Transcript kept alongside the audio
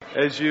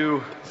As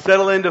you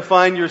settle in to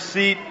find your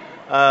seat,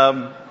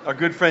 our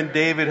good friend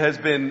David has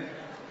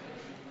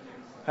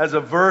a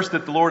verse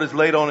that the Lord has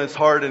laid on his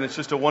heart, and it's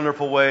just a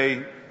wonderful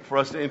way for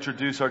us to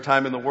introduce our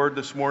time in the Word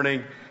this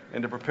morning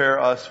and to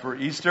prepare us for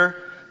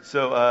Easter.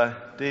 So,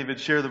 David,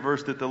 share the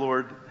verse that the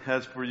Lord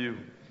has for you.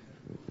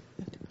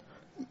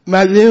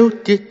 Matthew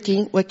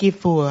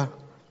 16:24.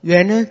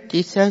 When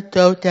Jesus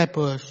told the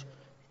bush,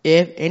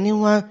 "If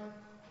anyone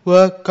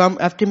will come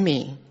after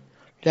me,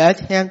 let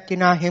him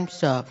deny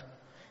himself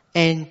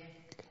and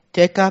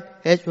take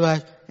up his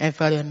cross and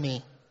follow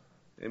me."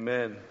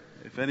 Amen.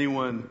 If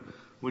anyone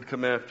would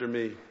come after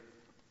me,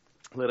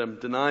 let him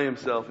deny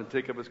himself and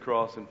take up his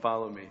cross and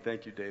follow me.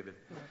 Thank you, David.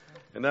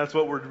 And that's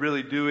what we're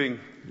really doing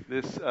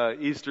this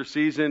Easter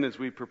season as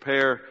we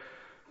prepare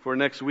for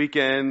next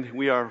weekend.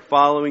 We are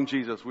following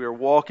Jesus. We are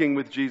walking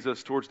with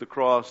Jesus towards the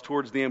cross,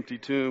 towards the empty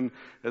tomb,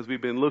 as we've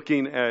been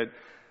looking at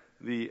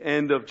the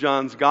end of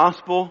John's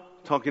Gospel,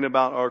 talking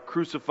about our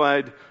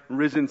crucified,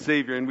 risen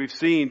Savior. And we've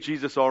seen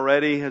Jesus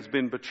already has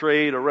been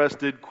betrayed,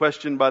 arrested,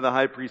 questioned by the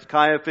high priest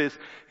Caiaphas.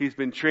 He's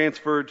been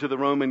transferred to the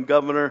Roman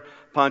governor,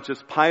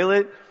 Pontius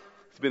Pilate.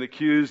 He's been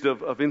accused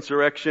of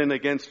insurrection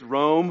against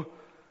Rome.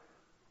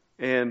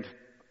 And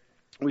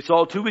we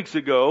saw 2 weeks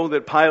ago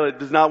that Pilate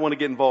does not want to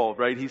get involved,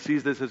 right? He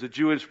sees this as a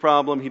Jewish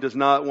problem. He does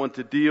not want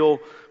to deal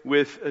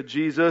with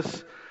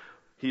Jesus.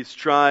 He's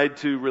tried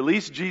to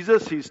release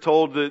Jesus. He's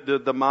told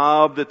the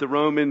mob that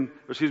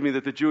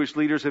that the Jewish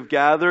leaders have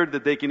gathered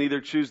that they can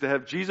either choose to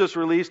have Jesus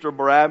released or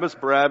Barabbas.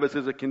 Barabbas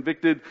is a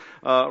convicted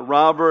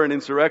robber and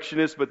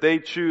insurrectionist, but they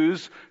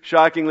choose,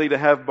 shockingly, to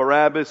have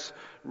Barabbas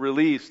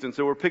released. And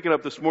so we're picking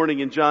up this morning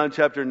in John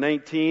chapter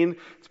 19.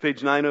 It's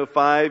page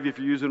 905 if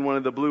you're using one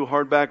of the blue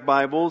hardback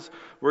Bibles.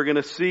 We're going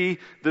to see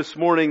this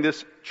morning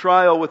this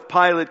trial with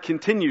Pilate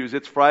continues.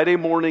 It's Friday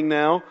morning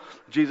now.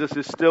 Jesus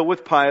is still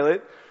with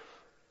Pilate.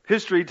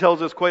 History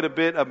tells us quite a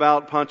bit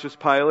about Pontius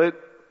Pilate.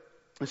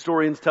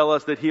 Historians tell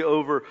us that he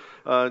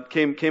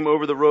came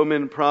over the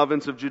Roman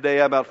province of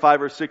Judea about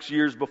 5 or 6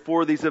 years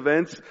before these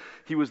events.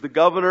 He was the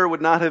governor,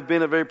 would not have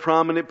been a very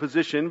prominent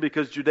position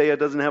because Judea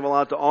doesn't have a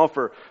lot to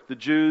offer. The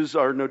Jews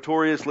are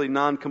notoriously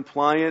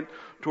non-compliant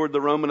toward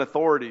the Roman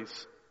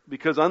authorities.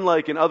 Because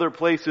unlike in other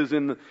places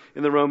in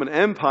the Roman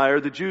Empire,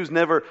 the Jews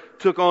never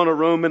took on a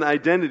Roman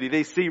identity.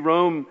 They see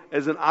Rome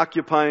as an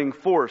occupying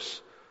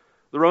force.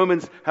 The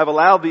Romans have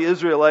allowed the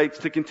Israelites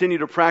to continue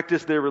to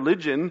practice their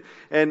religion,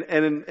 and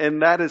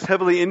that has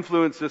heavily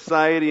influenced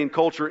society and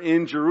culture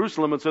in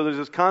Jerusalem. And so there's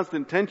this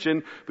constant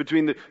tension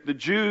between the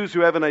Jews who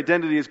have an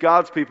identity as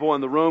God's people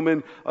and the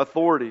Roman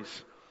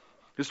authorities.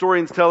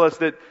 Historians tell us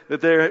that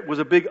there was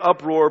a big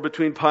uproar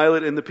between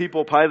Pilate and the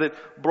people. Pilate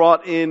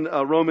brought in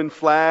Roman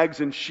flags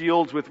and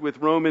shields with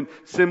Roman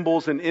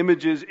symbols and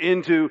images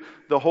into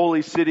the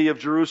holy city of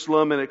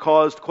Jerusalem, and it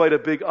caused quite a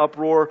big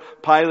uproar.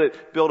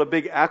 Pilate built a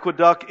big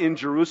aqueduct in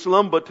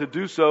Jerusalem, but to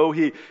do so,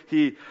 he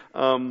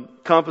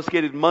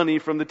confiscated money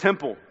from the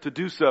temple to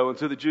do so. And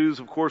so the Jews,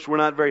 of course, were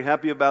not very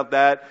happy about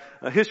that.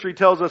 History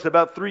tells us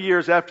about 3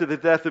 years after the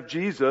death of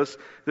Jesus,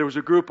 there was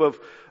a group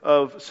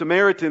of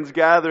Samaritans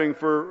gathering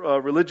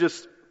for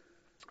religious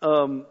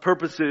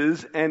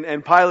purposes,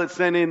 and Pilate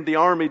sent in the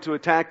army to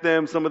attack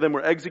them. Some of them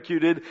were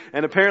executed,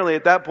 and apparently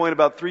at that point,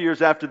 about 3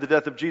 years after the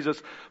death of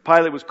Jesus,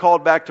 Pilate was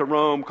called back to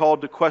Rome,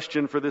 called to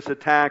question for this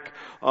attack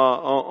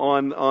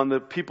on the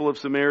people of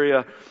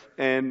Samaria,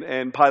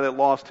 and Pilate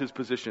lost his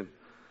position.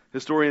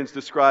 Historians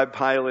describe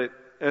Pilate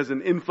as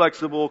an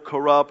inflexible,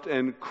 corrupt,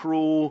 and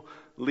cruel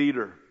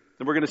leader.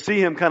 And we're going to see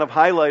him kind of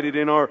highlighted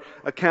in our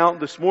account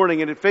this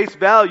morning. And at face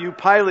value,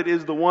 Pilate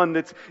is the one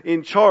that's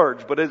in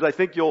charge. But as I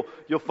think you'll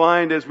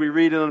find as we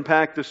read and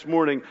unpack this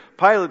morning,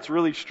 Pilate's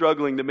really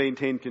struggling to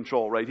maintain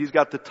control, right? He's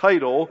got the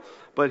title,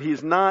 but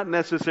he's not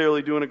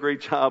necessarily doing a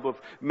great job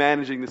of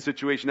managing the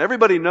situation.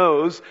 Everybody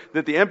knows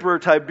that the Emperor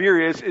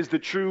Tiberius is the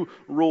true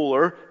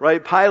ruler,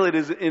 right? Pilate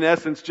is in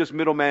essence just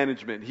middle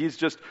management. He's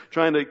just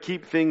trying to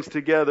keep things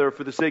together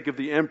for the sake of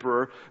the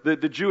emperor. The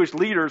Jewish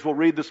leaders, we'll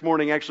read this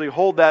morning, actually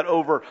hold that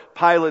over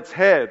Pilate's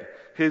head,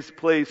 his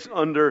place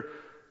under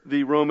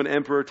the Roman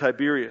Emperor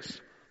Tiberius.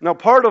 Now,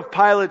 part of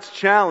Pilate's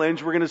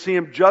challenge, we're going to see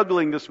him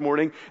juggling this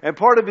morning, and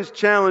part of his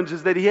challenge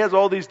is that he has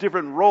all these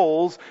different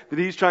roles that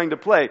he's trying to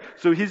play.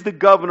 So he's the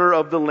governor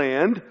of the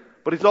land,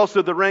 but he's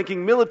also the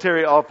ranking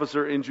military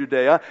officer in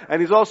Judea,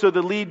 and he's also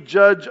the lead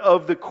judge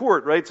of the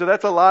court, right? So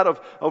that's a lot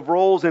of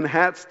roles and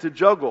hats to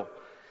juggle.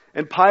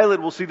 And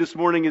Pilate, we'll see this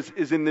morning,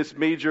 is in this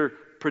major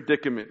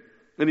predicament.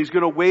 And he's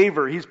going to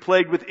waver. He's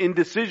plagued with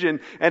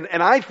indecision. And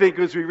I think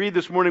as we read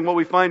this morning, what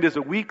we find is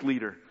a weak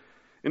leader.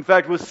 In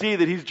fact, we'll see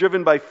that he's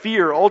driven by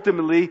fear,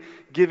 ultimately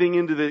giving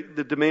into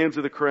the demands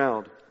of the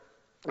crowd.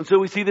 And so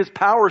we see this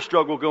power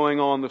struggle going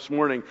on this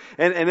morning.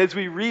 And as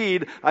we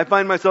read, I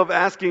find myself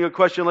asking a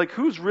question like,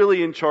 who's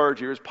really in charge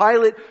here? Is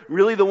Pilate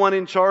really the one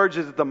in charge?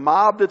 Is it the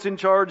mob that's in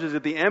charge? Is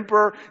it the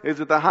emperor? Is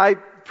it the high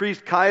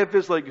priest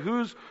Caiaphas? Like,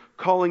 who's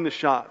calling the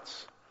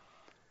shots?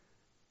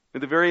 At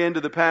the very end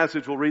of the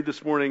passage we'll read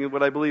this morning,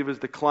 what I believe is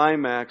the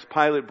climax,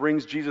 Pilate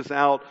brings Jesus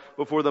out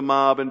before the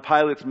mob, and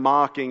Pilate's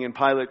mocking, and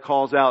Pilate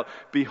calls out,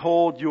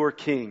 "Behold your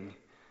king."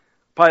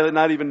 Pilate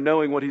not even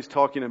knowing what he's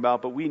talking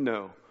about, but we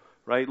know,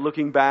 right?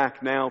 Looking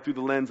back now through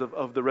the lens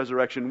of the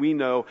resurrection, we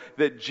know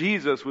that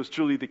Jesus was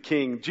truly the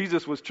king.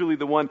 Jesus was truly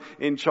the one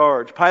in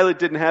charge. Pilate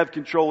didn't have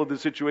control of the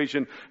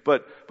situation,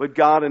 but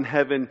God in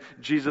heaven,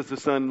 Jesus the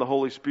Son, and the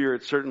Holy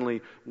Spirit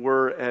certainly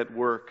were at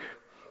work.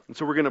 And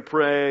so we're going to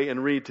pray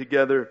and read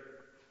together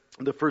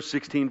the first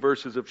 16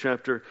 verses of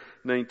chapter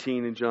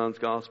 19 in John's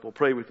Gospel.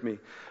 Pray with me.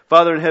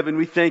 Father in heaven,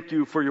 we thank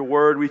you for your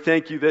word. We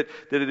thank you that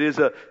it is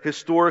a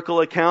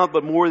historical account,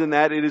 but more than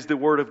that, it is the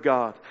word of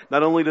God.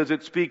 Not only does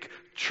it speak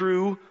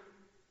true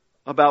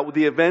about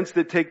the events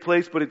that take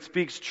place, but it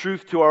speaks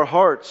truth to our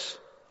hearts.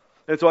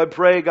 And so I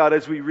pray, God,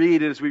 as we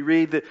read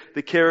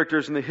the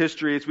characters and the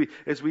history,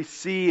 as we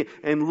see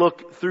and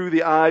look through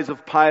the eyes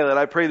of Pilate,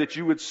 I pray that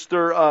you would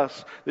stir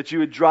us, that you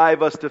would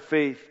drive us to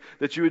faith,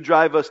 that you would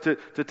drive us to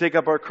take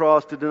up our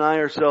cross, to deny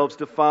ourselves,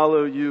 to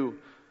follow you,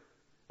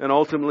 and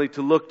ultimately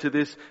to look to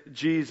this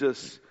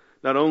Jesus,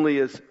 not only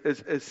as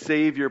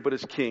Savior, but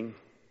as King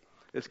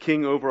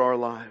over our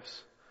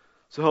lives.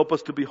 So help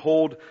us to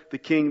behold the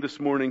King this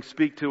morning.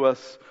 Speak to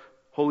us.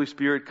 Holy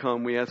Spirit,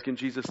 come. We ask in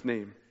Jesus'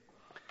 name.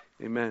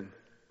 Amen.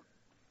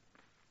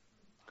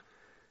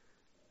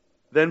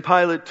 Then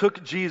Pilate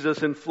took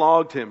Jesus and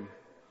flogged him,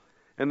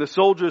 and the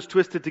soldiers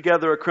twisted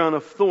together a crown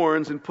of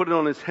thorns and put it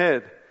on his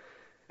head,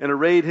 and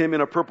arrayed him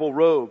in a purple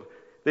robe.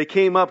 They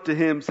came up to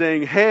him,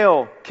 saying,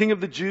 "Hail, King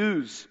of the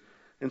Jews!"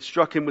 and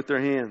struck him with their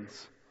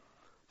hands.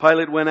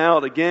 Pilate went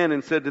out again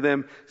and said to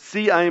them,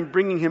 "See, I am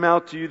bringing him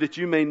out to you that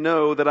you may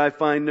know that I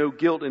find no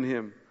guilt in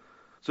him."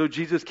 So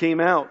Jesus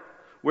came out,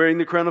 wearing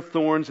the crown of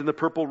thorns and the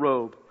purple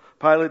robe.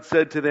 Pilate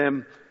said to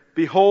them,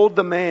 "Behold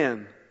the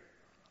man."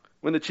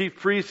 When the chief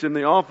priests and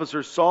the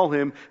officers saw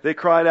him, they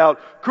cried out,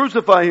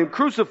 "Crucify him!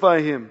 Crucify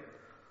him!"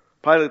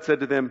 Pilate said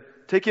to them,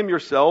 "Take him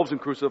yourselves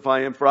and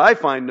crucify him, for I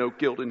find no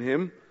guilt in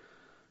him."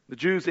 The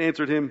Jews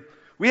answered him,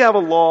 "We have a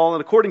law, and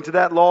according to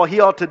that law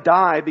he ought to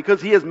die,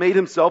 because he has made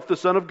himself the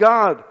Son of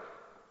God."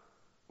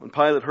 When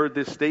Pilate heard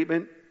this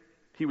statement,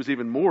 he was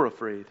even more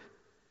afraid.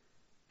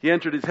 He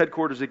entered his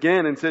headquarters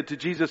again and said to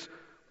Jesus,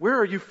 "Where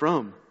are you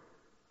from?"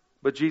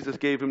 But Jesus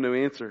gave him no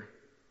answer.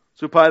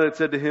 So Pilate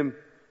said to him,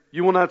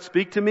 "You will not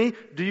speak to me?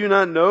 Do you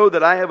not know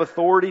that I have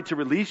authority to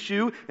release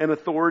you and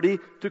authority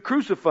to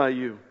crucify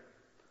you?"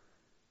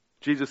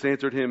 Jesus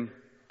answered him,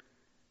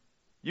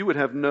 "You would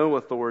have no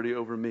authority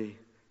over me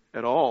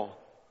at all,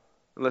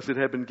 unless it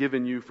had been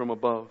given you from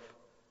above.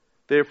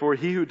 Therefore,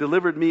 he who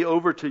delivered me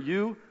over to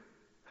you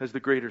has the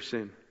greater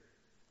sin."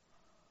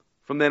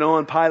 From then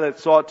on, Pilate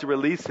sought to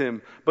release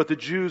him, but the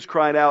Jews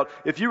cried out,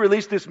 "If you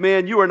release this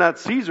man, you are not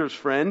Caesar's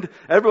friend.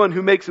 Everyone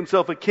who makes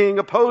himself a king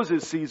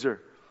opposes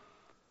Caesar."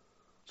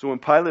 So when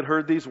Pilate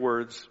heard these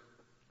words,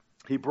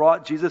 he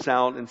brought Jesus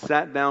out and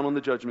sat down on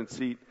the judgment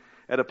seat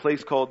at a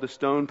place called the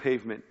Stone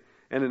Pavement,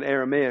 and in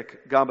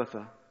Aramaic,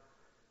 Gabbatha.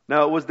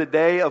 Now it was the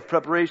day of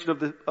preparation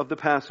of the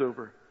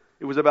Passover.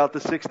 It was about the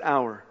 6th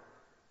hour.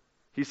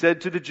 He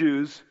said to the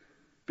Jews,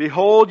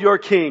 "Behold your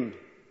king."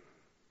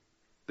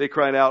 They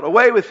cried out,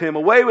 away with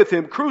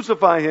him,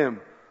 crucify him."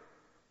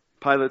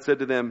 Pilate said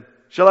to them,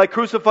 "Shall I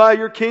crucify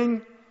your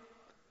king?"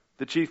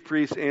 The chief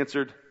priests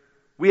answered,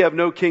 "We have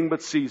no king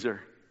but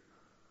Caesar."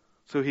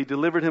 So he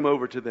delivered him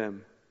over to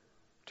them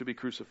to be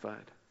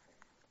crucified.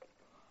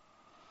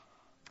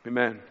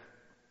 Amen.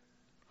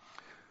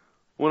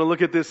 I want to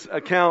look at this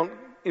account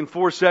in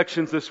 4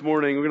 sections this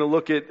morning. We're going to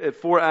look at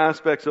 4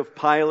 aspects of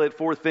Pilate,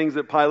 4 things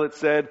that Pilate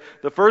said.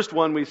 The first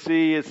one we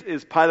see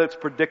is Pilate's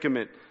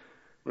predicament.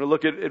 We're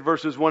going to look at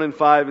verses 1 and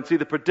 5 and see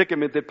the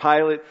predicament that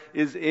Pilate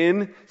is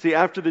in. See,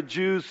 after the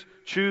Jews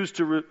choose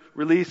to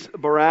release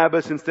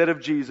Barabbas instead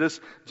of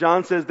Jesus,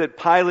 John says that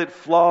Pilate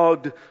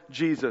flogged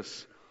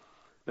Jesus.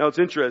 Now it's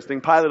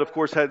interesting. Pilate, of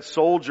course, had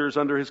soldiers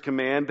under his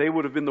command. They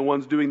would have been the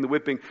ones doing the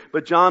whipping.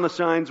 But John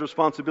assigns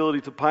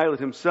responsibility to Pilate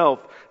himself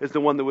as the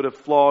one that would have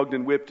flogged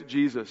and whipped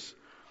Jesus.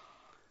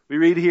 We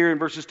read here in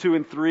verses 2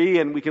 and 3,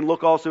 and we can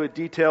look also at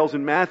details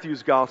in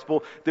Matthew's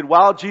gospel, that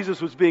while Jesus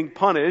was being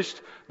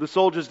punished, the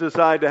soldiers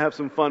decide to have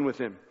some fun with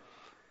him.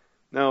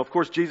 Now, of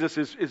course, Jesus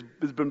has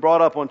been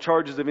brought up on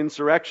charges of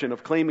insurrection,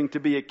 of claiming to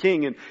be a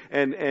king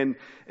and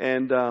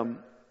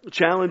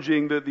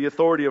challenging the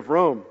authority of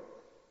Rome.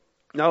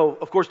 Now,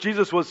 of course,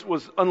 Jesus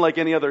was unlike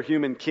any other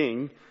human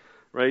king,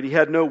 right? He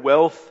had no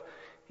wealth.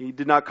 He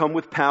did not come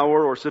with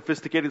power or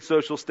sophisticated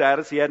social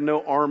status. He had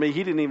no army.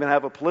 He didn't even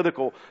have a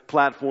political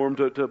platform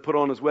to put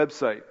on his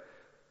website.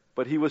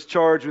 But he was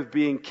charged with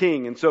being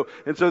king. And so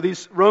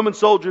these Roman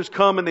soldiers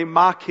come and they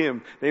mock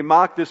him. They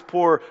mock this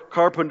poor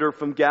carpenter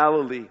from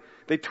Galilee.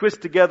 They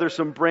twist together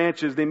some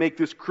branches. They make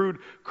this crude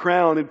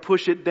crown and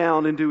push it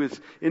down into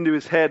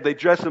his head. They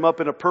dress him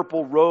up in a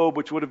purple robe,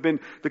 which would have been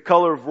the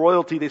color of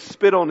royalty. They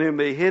spit on him.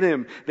 They hit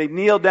him. They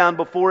kneel down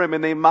before him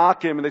and they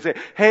mock him. And they say,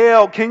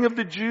 "Hail, King of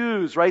the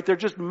Jews," right? They're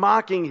just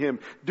mocking him,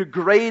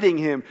 degrading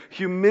him,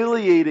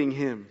 humiliating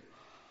him.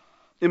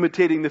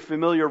 imitating the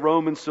familiar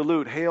Roman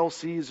salute, Hail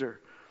Caesar,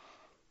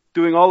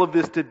 doing all of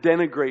this to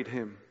denigrate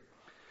him.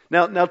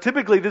 Now,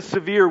 typically this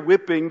severe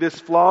whipping, this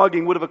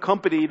flogging would have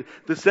accompanied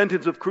the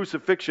sentence of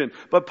crucifixion.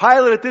 But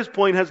Pilate at this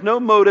point has no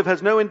motive,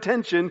 has no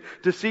intention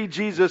to see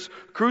Jesus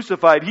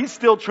crucified. He's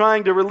still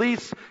trying to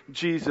release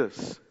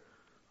Jesus.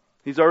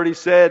 He's already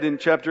said in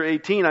chapter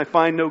 18, I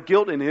find no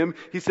guilt in him.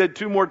 He said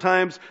 2 more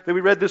times that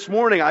we read this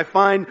morning, I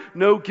find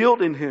no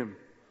guilt in him.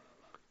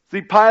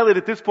 See, Pilate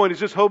at this point is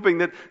just hoping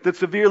that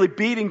severely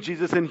beating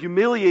Jesus and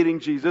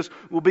humiliating Jesus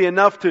will be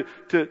enough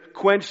to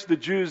quench the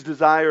Jews'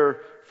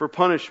 desire for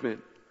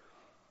punishment.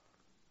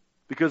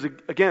 Because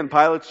again,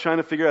 Pilate's trying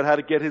to figure out how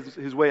to get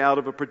his way out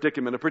of a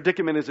predicament. A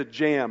predicament is a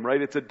jam,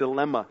 right? It's a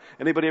dilemma.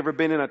 Anybody ever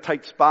been in a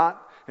tight spot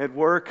at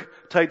work,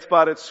 tight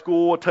spot at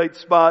school, a tight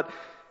spot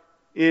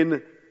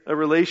in a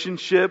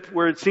relationship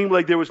where it seemed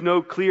like there was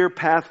no clear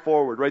path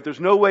forward, right? There's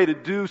no way to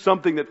do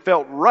something that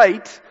felt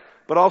right,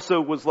 but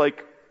also was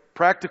like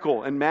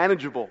practical and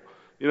manageable.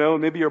 You know,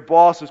 maybe your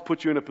boss has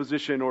put you in a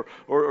position, or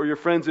your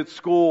friends at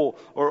school,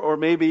 or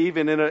maybe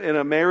even in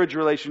a marriage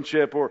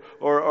relationship,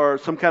 or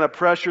some kind of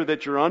pressure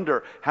that you're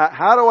under.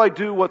 How do I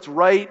do what's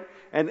right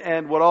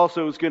and what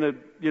also is going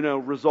to,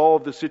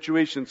 resolve the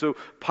situation? So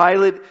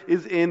Pilate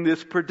is in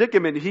this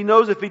predicament. He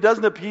knows if he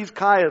doesn't appease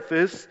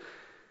Caiaphas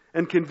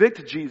and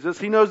convict Jesus,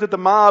 he knows that the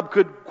mob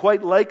could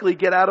quite likely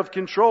get out of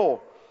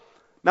control.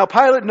 Now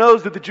Pilate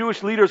knows that the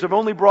Jewish leaders have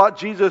only brought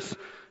Jesus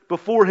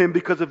before him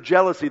because of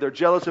jealousy. They're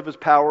jealous of his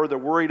power. They're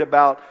worried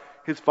about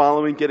his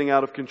following getting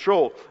out of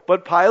control.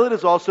 But Pilate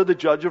is also the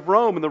judge of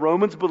Rome, and the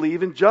Romans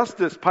believe in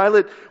justice.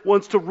 Pilate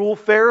wants to rule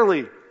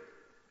fairly,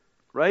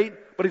 right?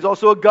 But he's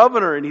also a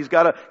governor, and he's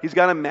got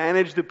to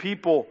manage the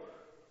people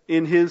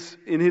in his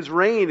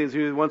reign.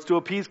 He wants to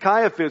appease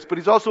Caiaphas, but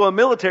he's also a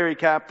military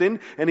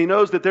captain, and he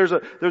knows that there's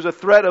a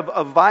threat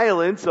of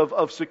violence,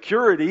 of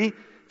security.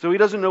 So he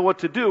doesn't know what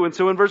to do. And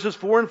so in verses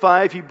 4 and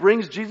 5, he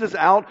brings Jesus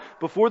out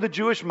before the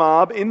Jewish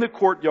mob in the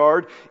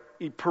courtyard.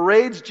 He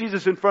parades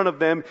Jesus in front of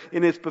them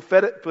in his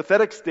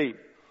pathetic state.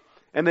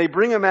 And they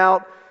bring him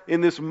out in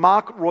this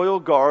mock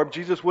royal garb.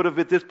 Jesus would have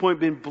at this point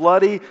been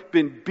bloody,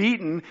 been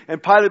beaten.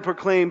 And Pilate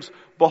proclaims,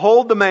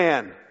 behold the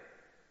man.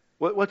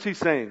 What's he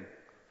saying?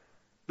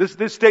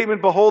 This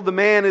statement, behold the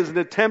man, is an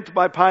attempt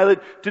by Pilate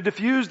to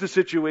diffuse the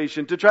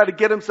situation, to try to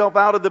get himself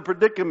out of the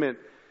predicament.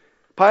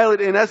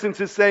 Pilate, in essence,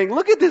 is saying,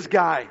 look at this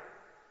guy.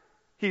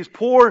 He's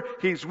poor,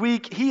 he's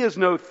weak, he is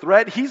no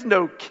threat, he's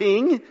no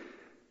king.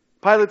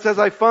 Pilate says,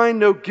 I find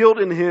no guilt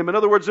in him. In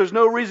other words, there's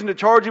no reason to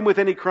charge him with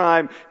any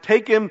crime.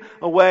 Take him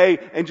away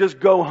and just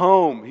go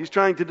home. He's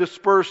trying to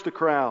disperse the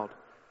crowd.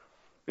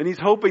 And he's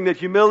hoping that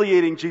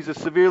humiliating Jesus,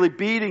 severely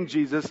beating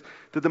Jesus,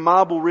 that the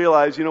mob will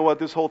realize, you know what,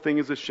 this whole thing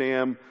is a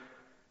sham.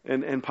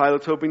 And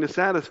Pilate's hoping to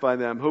satisfy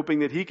them, hoping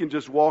that he can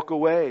just walk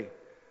away.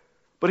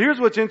 But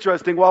here's what's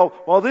interesting.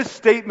 While this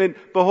statement,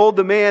 behold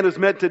the man, is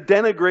meant to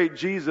denigrate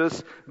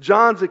Jesus,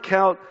 John's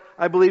account,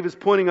 I believe, is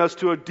pointing us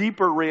to a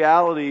deeper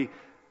reality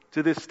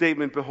to this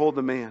statement, behold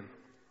the man.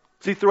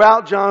 See,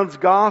 throughout John's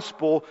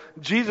gospel,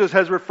 Jesus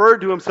has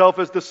referred to himself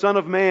as the Son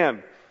of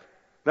Man.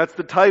 That's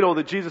the title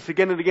that Jesus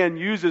again and again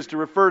uses to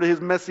refer to his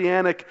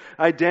messianic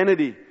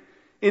identity,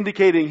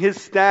 indicating his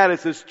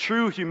status as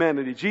true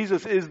humanity.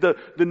 Jesus is the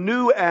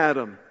new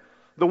Adam,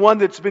 the one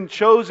that's been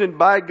chosen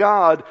by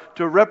God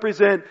to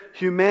represent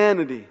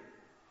humanity.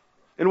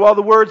 And while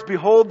the words,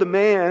 behold the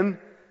man,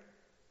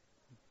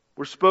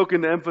 were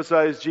spoken to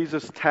emphasize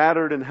Jesus'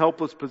 tattered and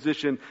helpless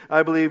position,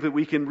 I believe that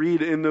we can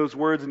read in those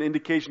words an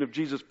indication of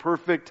Jesus'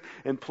 perfect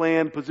and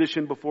planned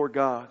position before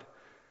God.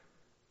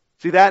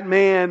 See, that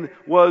man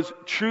was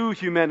true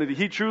humanity.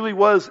 He truly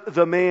was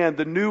the man,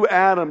 the new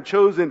Adam,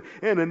 chosen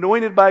and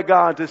anointed by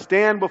God to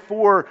stand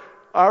before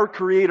our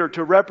Creator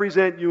to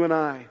represent you and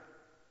I.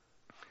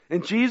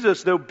 And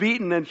Jesus, though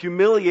beaten and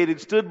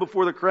humiliated, stood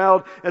before the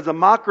crowd as a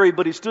mockery,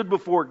 but he stood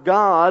before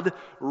God,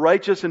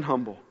 righteous and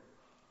humble.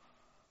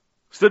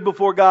 Stood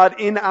before God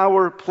in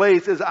our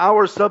place as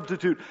our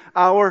substitute,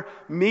 our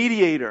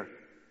mediator.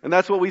 And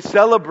that's what we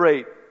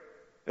celebrate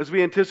as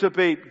we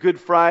anticipate Good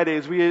Friday,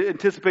 as we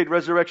anticipate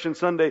Resurrection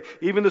Sunday.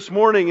 Even this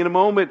morning, in a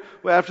moment,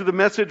 after the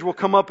message, we'll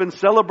come up and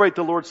celebrate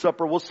the Lord's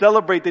Supper. We'll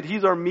celebrate that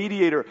He's our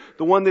mediator,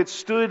 the one that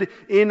stood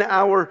in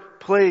our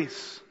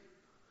place.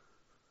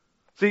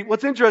 See,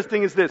 what's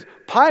interesting is this.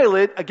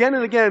 Pilate, again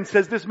and again,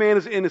 says this man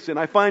is innocent.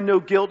 I find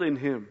no guilt in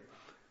him.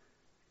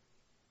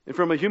 And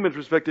from a human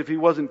perspective, he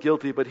wasn't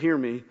guilty, but hear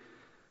me,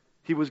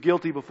 he was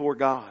guilty before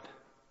God.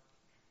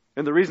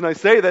 And the reason I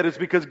say that is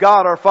because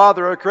God, our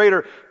Father, our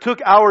Creator,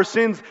 took our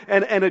sins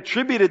and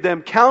attributed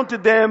them,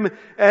 counted them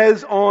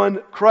as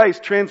on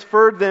Christ,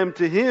 transferred them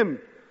to Him.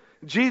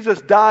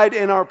 Jesus died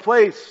in our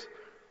place.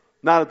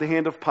 Not at the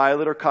hand of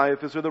Pilate or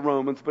Caiaphas or the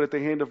Romans, but at the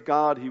hand of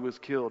God He was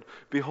killed.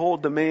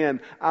 Behold the man,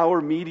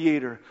 our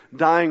mediator,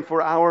 dying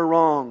for our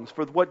wrongs,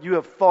 for what you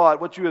have thought,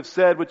 what you have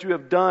said, what you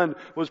have done,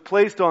 was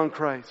placed on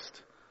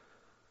Christ.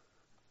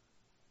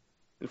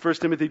 In 1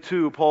 Timothy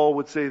 2, Paul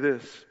would say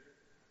this: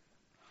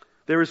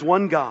 there is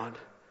one God,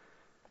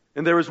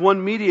 and there is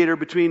one mediator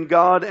between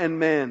God and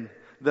men,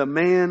 the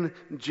man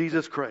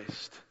Jesus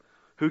Christ,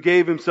 who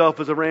gave himself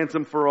as a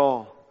ransom for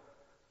all,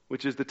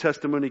 which is the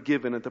testimony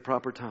given at the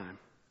proper time.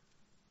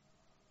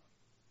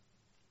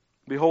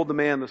 Behold the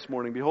man this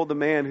morning. Behold the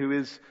man who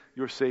is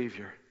your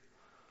Savior.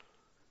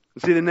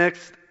 You see the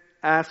next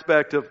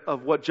aspect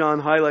of what John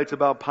highlights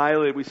about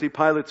Pilate. We see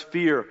Pilate's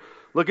fear.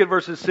 Look at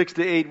verses 6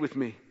 to 8 with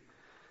me.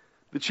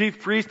 The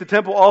chief priests, the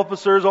temple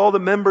officers, all the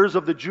members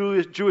of the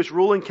Jewish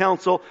ruling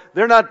council,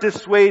 they're not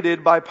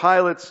dissuaded by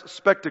Pilate's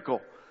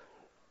spectacle.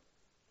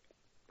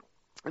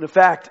 And in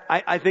fact,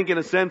 I think in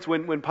a sense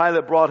when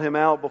Pilate brought him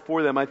out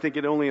before them, I think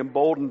it only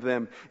emboldened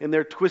them in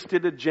their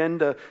twisted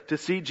agenda to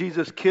see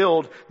Jesus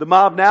killed. The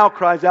mob now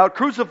cries out,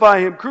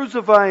 "Crucify him!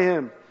 Crucify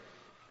him!"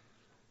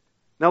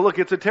 Now look,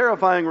 it's a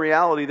terrifying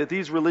reality that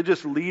these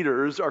religious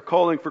leaders are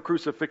calling for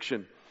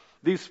crucifixion.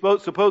 These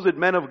supposed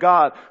men of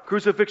God.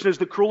 Crucifixion is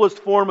the cruelest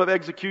form of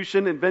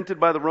execution invented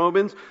by the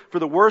Romans for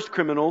the worst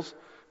criminals,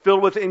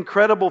 filled with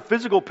incredible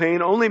physical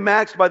pain, only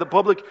matched by the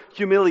public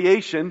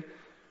humiliation.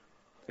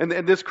 And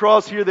this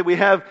cross here that we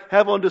have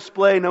on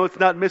display, no, it's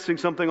not missing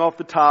something off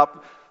the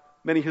top.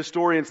 Many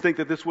historians think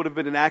that this would have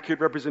been an accurate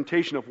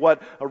representation of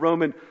what a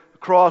Roman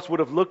cross would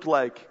have looked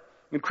like.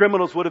 And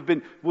criminals would have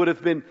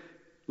been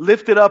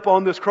lifted up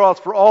on this cross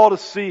for all to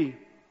see,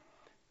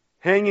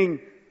 hanging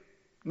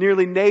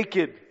nearly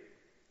naked,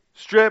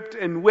 stripped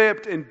and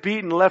whipped and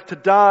beaten, left to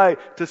die,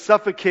 to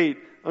suffocate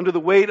under the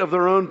weight of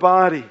their own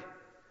body,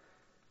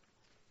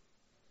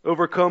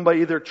 overcome by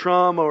either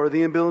trauma or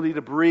the inability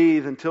to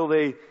breathe until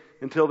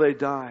they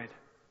died.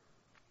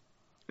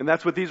 And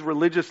that's what these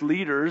religious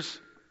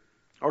leaders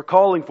are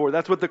calling for.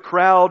 That's what the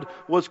crowd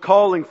was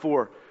calling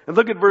for. And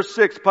look at verse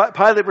 6.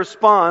 Pilate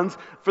responds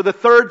for the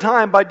third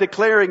time by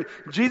declaring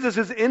Jesus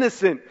is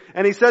innocent.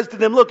 And he says to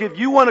them, look, if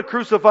you want to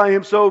crucify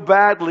him so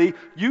badly,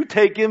 you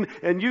take him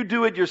and you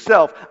do it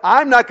yourself.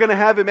 I'm not going to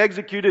have him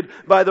executed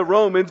by the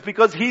Romans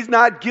because he's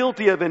not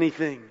guilty of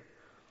anything.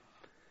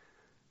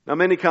 Now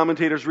many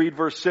commentators read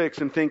verse 6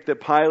 and think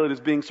that Pilate is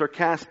being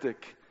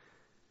sarcastic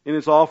in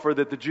his offer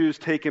that the Jews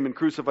take him and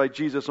crucify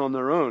Jesus on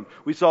their own.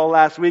 We saw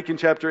last week in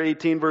chapter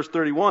 18, verse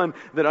 31,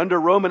 that under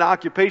Roman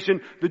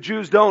occupation, the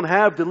Jews don't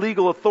have the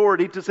legal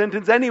authority to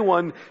sentence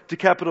anyone to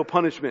capital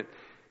punishment.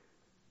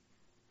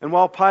 And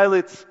while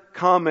Pilate's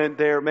comment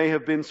there may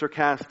have been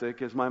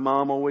sarcastic, as my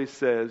mom always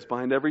says,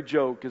 behind every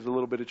joke is a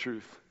little bit of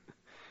truth.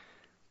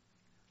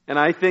 And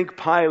I think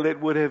Pilate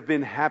would have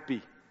been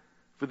happy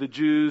for the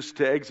Jews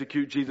to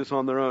execute Jesus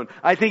on their own.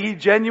 I think he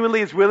genuinely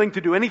is willing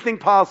to do anything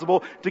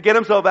possible to get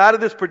himself out of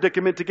this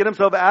predicament, to get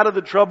himself out of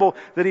the trouble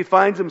that he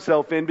finds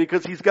himself in,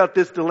 because he's got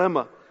this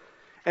dilemma.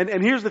 And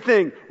here's the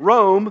thing,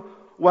 Rome,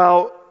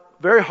 while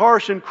very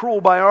harsh and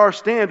cruel by our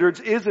standards,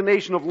 is a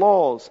nation of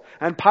laws.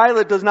 And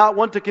Pilate does not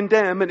want to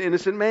condemn an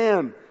innocent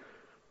man.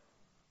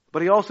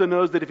 But he also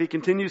knows that if he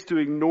continues to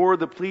ignore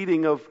the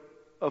pleading of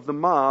the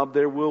mob,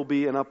 there will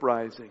be an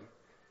uprising.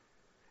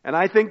 And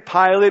I think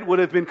Pilate would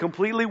have been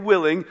completely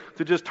willing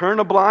to just turn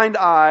a blind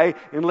eye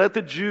and let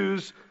the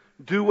Jews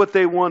do what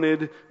they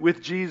wanted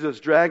with Jesus,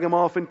 drag him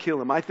off and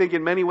kill him. I think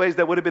in many ways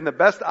that would have been the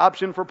best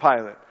option for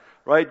Pilate,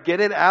 right? Get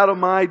it out of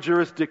my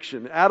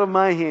jurisdiction, out of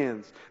my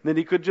hands. And then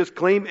he could just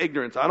claim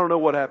ignorance. I don't know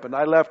what happened.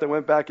 I left and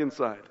went back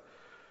inside.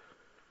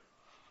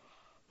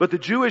 But the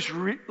Jewish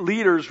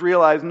leaders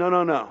realized,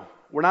 no.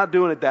 We're not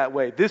doing it that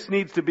way. This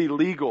needs to be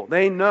legal.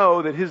 They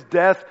know that his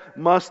death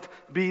must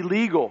be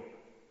legal.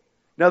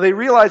 Now they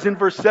realize in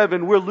verse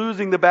 7, we're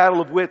losing the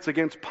battle of wits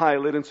against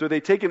Pilate, and so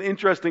they take an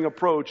interesting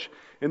approach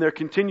in their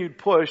continued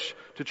push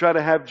to try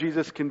to have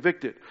Jesus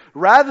convicted.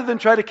 Rather than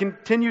try to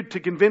continue to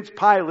convince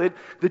Pilate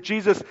that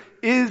Jesus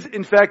is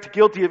in fact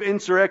guilty of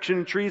insurrection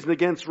and treason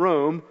against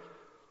Rome,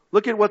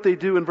 look at what they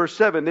do in verse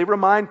 7. They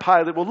remind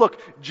Pilate, well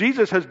look,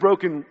 Jesus has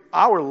broken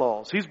our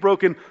laws. He's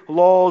broken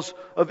laws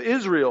of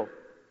Israel.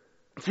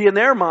 See, in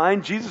their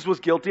mind, Jesus was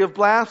guilty of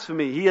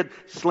blasphemy. He had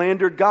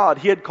slandered God.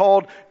 He had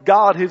called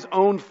God his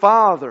own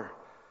Father,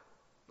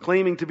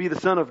 claiming to be the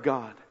Son of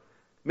God,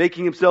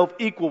 making himself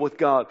equal with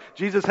God.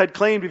 Jesus had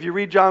claimed, if you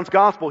read John's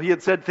Gospel, he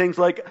had said things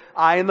like,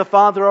 I and the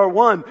Father are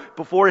one.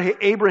 Before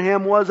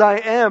Abraham was, I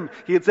am.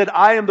 He had said,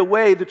 I am the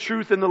way, the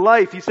truth, and the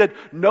life. He said,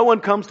 no one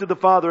comes to the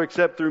Father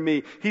except through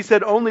me. He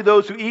said, only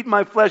those who eat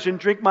my flesh and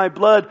drink my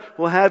blood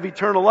will have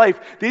eternal life.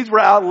 These were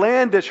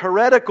outlandish,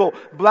 heretical,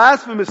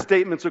 blasphemous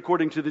statements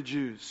according to the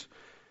Jews.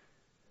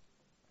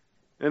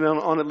 And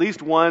on at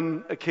least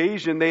one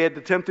occasion, they had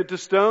attempted to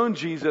stone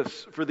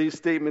Jesus for these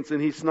statements, and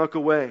he snuck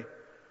away.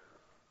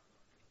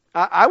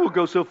 I will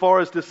go so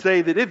far as to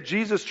say that if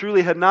Jesus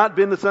truly had not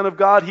been the Son of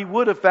God, he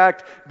would in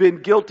fact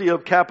been guilty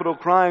of capital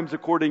crimes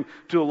according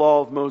to the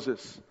law of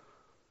Moses.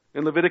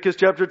 In Leviticus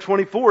chapter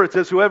 24, it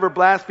says, whoever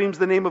blasphemes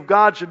the name of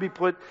God should be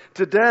put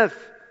to death.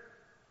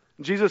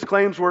 Jesus'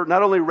 claims were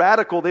not only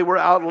radical, they were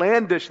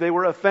outlandish, they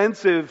were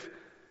offensive,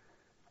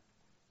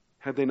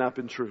 had they not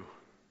been true.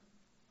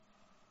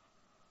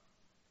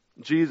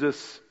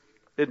 Jesus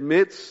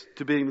admits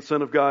to being the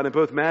Son of God. In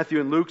both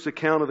Matthew and Luke's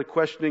account of the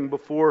questioning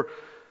before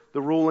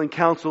the ruling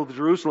council of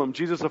Jerusalem,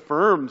 Jesus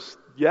affirms,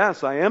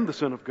 yes, I am the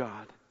Son of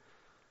God.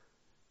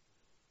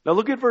 Now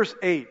look at verse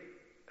 8.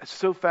 It's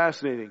so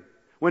fascinating.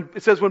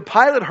 It says, when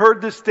Pilate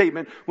heard this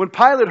statement, when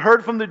Pilate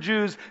heard from the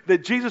Jews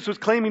that Jesus was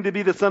claiming to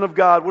be the Son of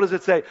God, what does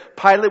it say?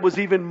 Pilate was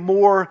even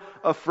more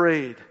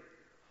afraid.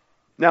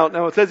 Now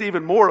it says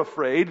even more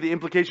afraid, the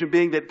implication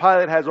being that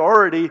Pilate has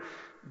already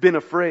been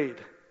afraid.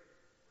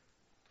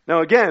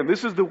 Now again,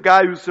 this is the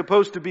guy who's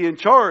supposed to be in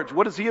charge.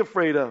 What is he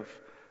afraid of?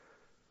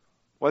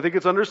 Well, I think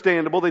it's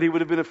understandable that he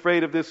would have been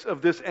afraid of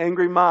this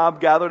angry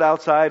mob gathered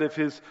outside of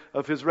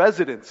his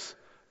residence,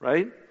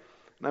 right?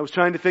 And I was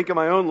trying to think of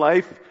my own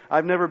life.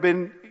 I've never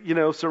been,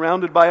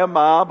 surrounded by a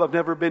mob. I've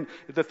never been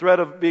at the threat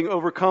of being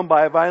overcome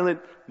by a violent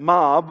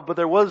mob. But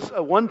there was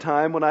one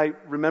time when I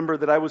remember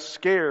that I was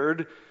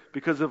scared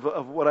because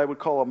of what I would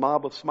call a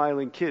mob of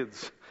smiling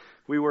kids.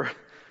 We were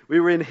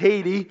in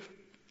Haiti,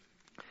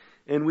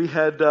 and we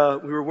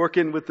were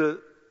working with the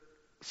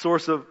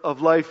Source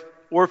of Life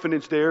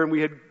orphanage there, and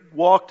we had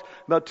walked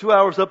about 2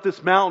 hours up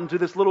this mountain to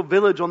this little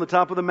village on the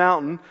top of the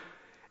mountain.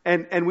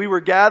 And we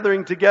were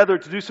gathering together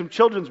to do some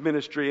children's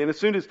ministry. And as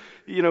soon as,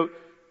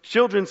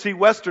 children see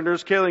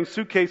Westerners carrying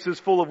suitcases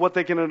full of what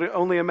they can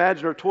only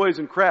imagine are toys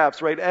and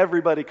crafts, right?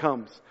 Everybody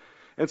comes.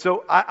 And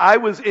so I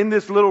was in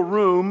this little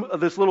room,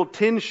 this little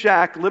tin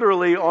shack,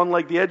 literally on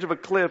like the edge of a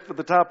cliff at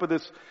the top of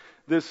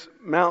this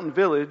mountain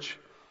village.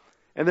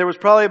 And there was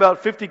probably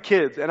about 50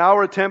 kids. And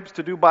our attempts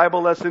to do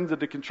Bible lessons and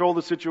to control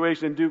the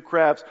situation and do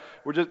crafts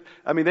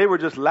they were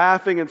just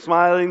laughing and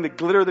smiling. The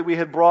glitter that we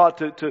had brought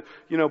to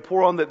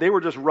pour on that, they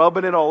were just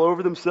rubbing it all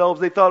over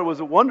themselves. They thought it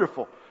was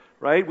wonderful,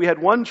 right? We had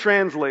one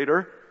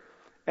translator,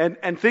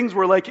 and things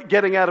were like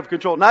getting out of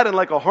control. Not in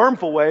like a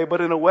harmful way, but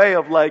in a way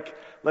of like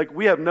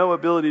we have no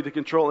ability to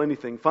control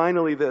anything.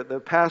 Finally, the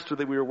pastor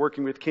that we were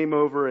working with came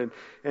over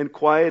and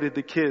quieted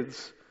the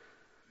kids.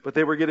 But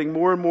they were getting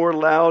more and more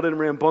loud and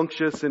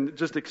rambunctious and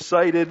just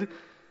excited.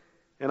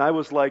 And I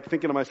was like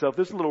thinking to myself,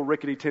 this little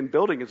rickety tin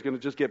building is going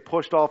to just get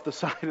pushed off the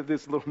side of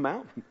this little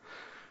mountain.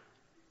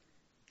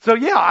 So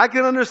yeah, I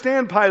can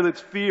understand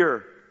Pilate's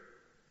fear.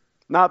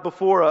 Not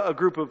before a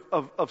group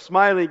of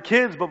smiling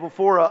kids, but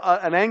before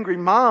an angry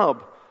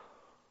mob.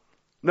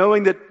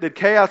 Knowing that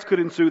chaos could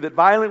ensue, that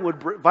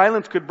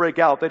violence could break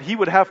out, that he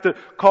would have to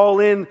call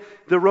in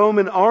the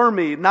Roman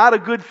army. Not a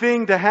good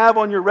thing to have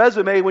on your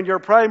resume when your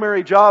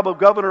primary job of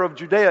governor of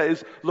Judea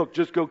is, look,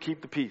 just go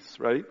keep the peace,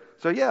 right?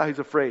 So yeah, he's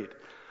afraid.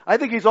 I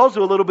think he's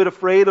also a little bit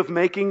afraid of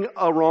making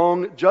a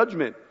wrong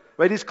judgment,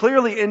 right? He's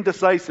clearly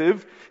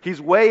indecisive. He's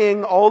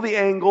weighing all the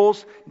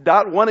angles,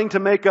 not wanting to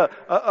make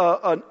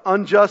an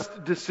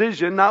unjust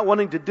decision, not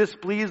wanting to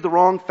displease the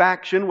wrong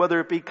faction, whether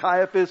it be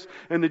Caiaphas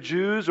and the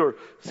Jews or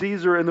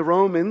Caesar and the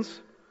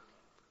Romans.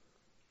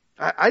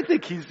 I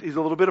think he's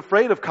a little bit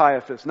afraid of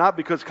Caiaphas, not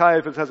because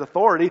Caiaphas has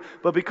authority,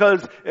 but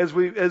because, as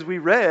we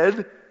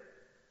read,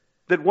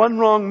 that one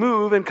wrong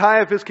move and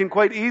Caiaphas can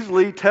quite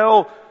easily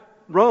tell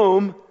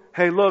Rome,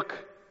 hey, look,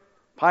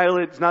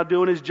 Pilate's not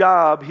doing his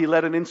job. He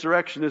let an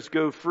insurrectionist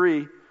go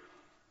free.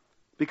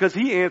 Because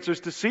he answers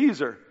to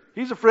Caesar.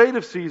 He's afraid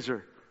of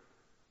Caesar.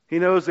 He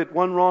knows that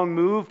one wrong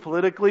move,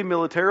 politically,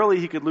 militarily,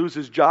 he could lose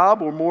his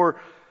job, or more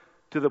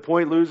to the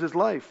point, lose his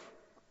life.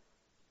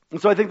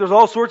 And so I think there's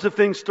all sorts of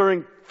things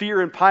stirring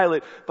fear in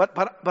Pilate. But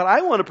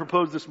I want to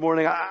propose this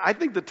morning, I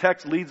think the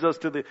text leads us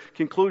to the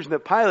conclusion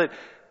that Pilate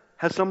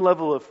has some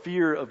level of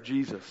fear of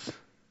Jesus.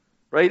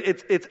 Right?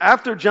 It's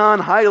after John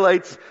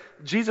highlights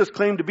Jesus'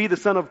 claim to be the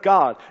Son of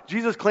God.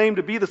 Jesus' claim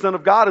to be the Son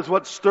of God is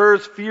what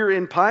stirs fear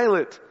in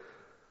Pilate.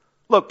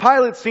 Look,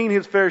 Pilate's seen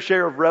his fair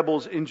share of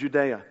rebels in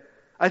Judea.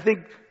 I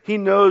think he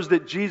knows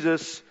that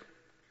Jesus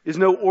is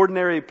no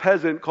ordinary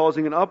peasant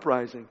causing an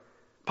uprising.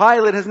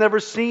 Pilate has never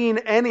seen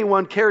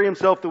anyone carry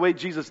himself the way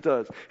Jesus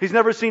does. He's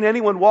never seen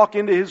anyone walk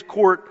into his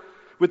court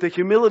with the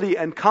humility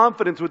and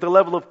confidence, with the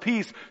level of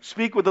peace,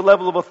 speak with the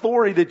level of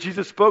authority that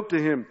Jesus spoke to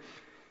him.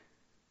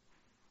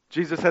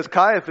 Jesus has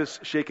Caiaphas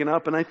shaken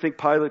up, and I think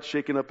Pilate's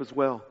shaken up as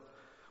well.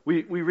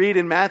 We read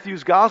in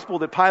Matthew's gospel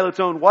that Pilate's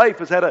own wife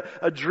has had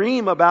a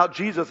dream about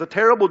Jesus, a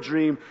terrible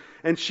dream,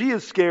 and she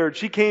is scared.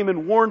 She came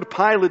and warned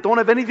Pilate, don't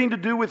have anything to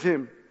do with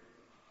him.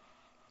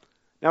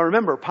 Now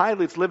remember,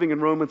 Pilate's living in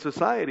Roman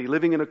society,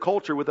 living in a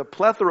culture with a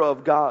plethora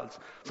of gods.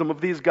 Some of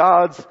these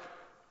gods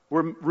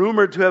were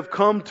rumored to have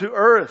come to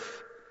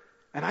earth.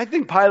 And I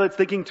think Pilate's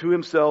thinking to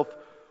himself,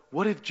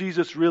 what if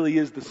Jesus really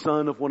is the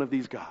son of one of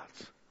these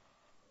gods?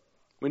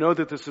 We know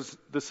that this is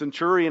the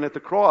centurion at the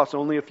cross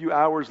only a few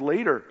hours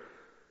later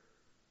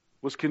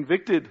was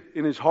convicted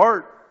in his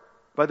heart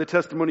by the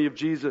testimony of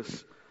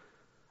Jesus.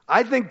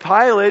 I think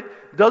Pilate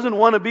doesn't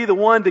want to be the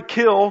one to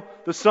kill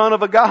the son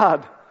of a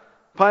god.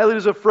 Pilate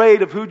is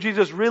afraid of who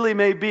Jesus really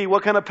may be,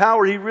 what kind of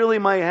power he really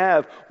might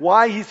have,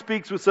 why he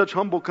speaks with such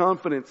humble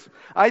confidence.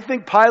 I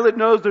think Pilate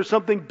knows there's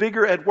something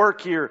bigger at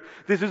work here.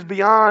 This is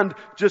beyond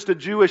just a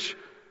Jewish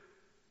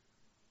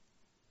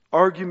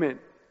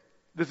argument.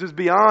 This is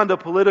beyond a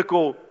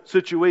political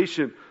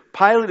situation.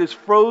 Pilate is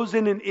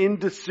frozen in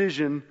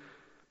indecision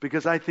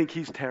because I think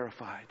he's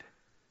terrified.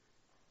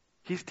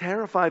 He's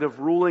terrified of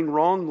ruling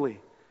wrongly.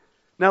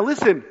 Now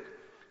listen,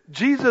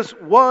 Jesus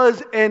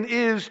was and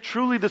is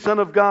truly the Son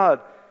of God.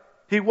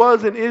 He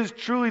was and is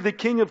truly the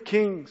King of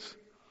Kings.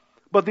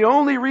 But the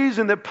only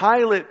reason that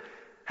Pilate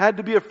had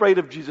to be afraid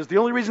of Jesus, the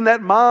only reason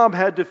that mob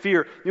had to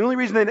fear, the only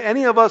reason that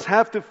any of us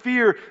have to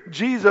fear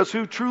Jesus,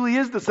 who truly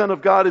is the Son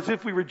of God, is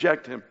if we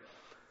reject Him.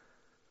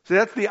 See,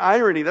 that's the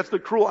irony, that's the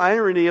cruel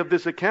irony of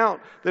this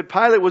account, that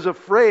Pilate was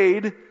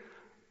afraid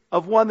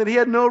of one that he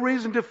had no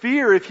reason to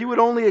fear if he would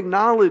only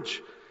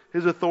acknowledge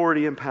His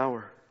authority and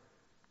power.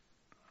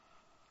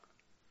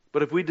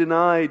 But if we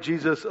deny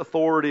Jesus'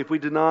 authority, if we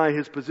deny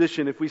His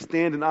position, if we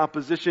stand in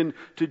opposition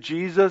to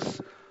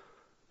Jesus,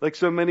 like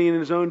so many in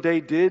His own day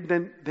did,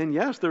 then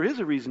yes, there is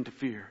a reason to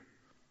fear.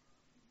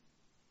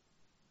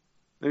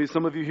 Maybe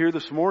some of you here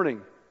this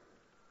morning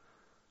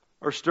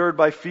are stirred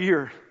by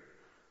fear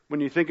when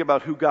you think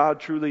about who God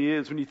truly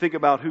is, when you think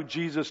about who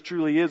Jesus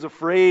truly is,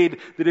 afraid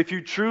that if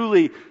you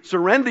truly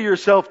surrender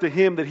yourself to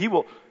Him, that He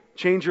will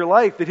change your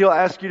life, that He'll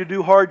ask you to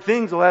do hard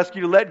things, He'll ask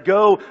you to let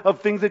go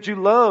of things that you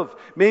love.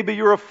 Maybe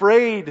you're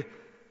afraid.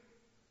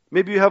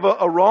 Maybe you have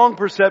a wrong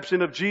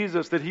perception of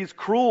Jesus, that He's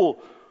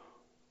cruel,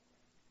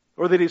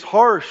 or that He's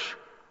harsh,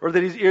 or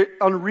that He's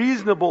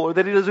unreasonable, or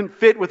that He doesn't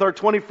fit with our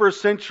 21st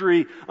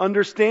century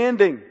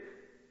understanding.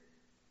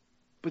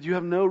 But you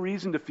have no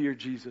reason to fear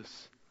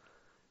Jesus.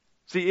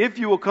 See, if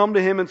you will come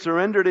to Him and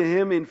surrender to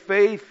Him in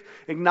faith,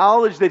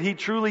 acknowledge that He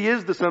truly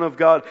is the Son of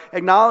God,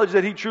 acknowledge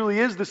that He truly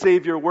is the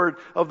Savior word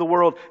of the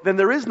world, then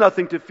there is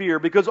nothing to fear,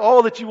 because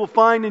all that you will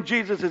find in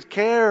Jesus is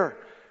care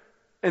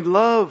and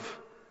love.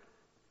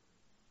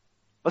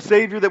 A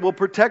Savior that will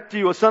protect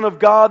you, a Son of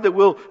God that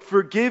will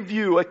forgive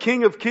you, a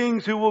King of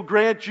Kings who will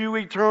grant you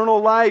eternal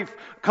life.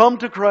 Come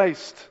to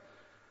Christ.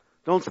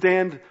 Don't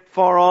stand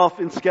far off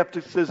in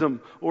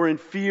skepticism or in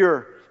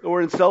fear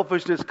or in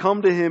selfishness.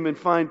 Come to Him and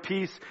find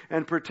peace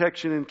and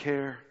protection and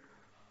care.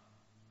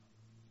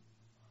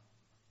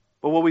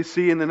 But what we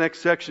see in the next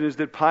section is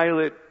that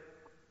Pilate,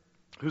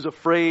 who's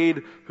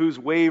afraid, who's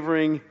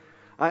wavering,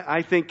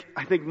 I think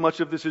much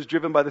of this is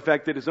driven by the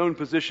fact that his own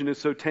position is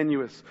so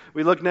tenuous.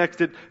 We look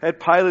next at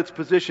Pilate's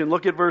position.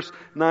 Look at verse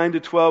 9 to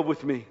 12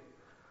 with me.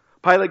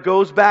 Pilate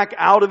goes back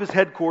out of his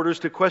headquarters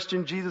to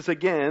question Jesus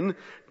again.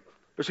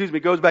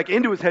 Goes back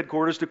into his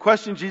headquarters to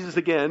question Jesus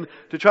again,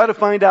 to try to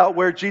find out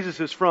where Jesus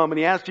is from. And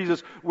he asks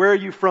Jesus, "Where are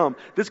you from?"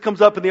 This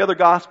comes up in the other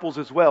Gospels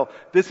as well.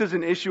 This is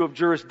an issue of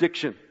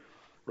jurisdiction,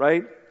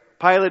 right?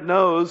 Pilate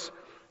knows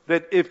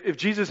that if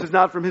Jesus is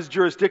not from his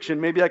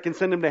jurisdiction, maybe I can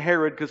send him to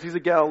Herod because he's a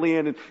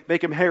Galilean and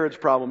make him Herod's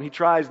problem. He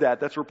tries that.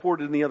 That's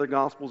reported in the other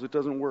Gospels. It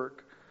doesn't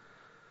work.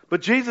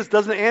 But Jesus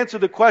doesn't answer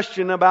the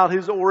question about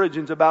his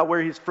origins, about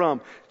where he's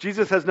from.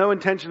 Jesus has no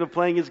intention of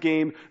playing his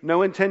game,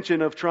 no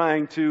intention of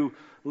trying to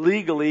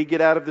legally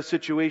get out of the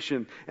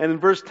situation. And in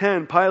verse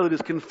 10, Pilate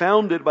is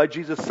confounded by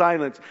Jesus'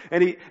 silence,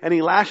 and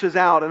he lashes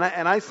out, and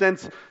I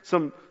sense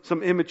some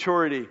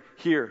immaturity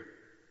here.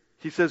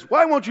 He says,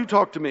 "Why won't you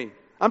talk to me?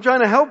 I'm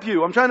trying to help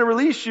you. I'm trying to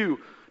release you.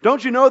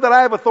 Don't you know that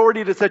I have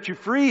authority to set you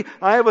free?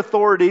 I have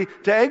authority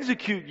to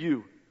execute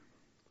you."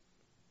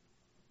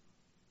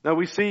 Now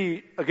we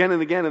see again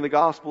and again in the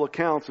gospel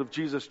accounts of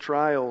Jesus'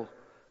 trial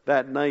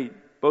that night,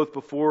 both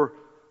before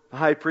the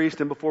high priest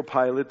and before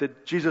Pilate,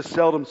 that Jesus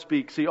seldom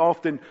speaks. He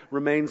often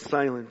remains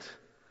silent.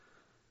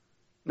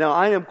 Now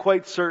I am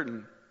quite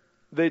certain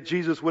that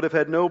Jesus would have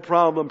had no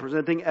problem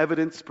presenting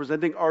evidence,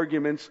 presenting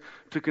arguments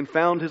to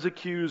confound his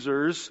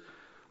accusers.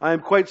 I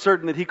am quite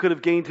certain that he could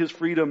have gained his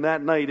freedom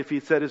that night if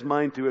he set his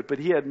mind to it, but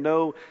he had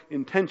no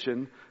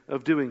intention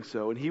of doing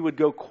so. And he would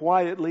go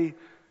quietly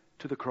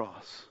to the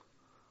cross,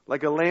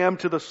 like a lamb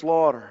to the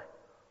slaughter.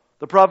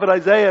 The prophet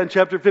Isaiah in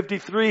chapter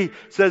 53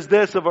 says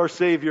this of our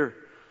Savior: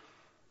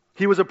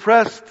 "He was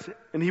oppressed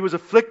and he was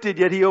afflicted,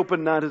 yet he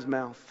opened not his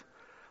mouth.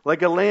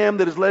 Like a lamb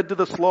that is led to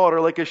the slaughter,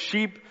 like a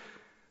sheep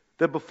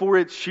that before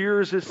its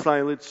shears is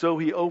silent, so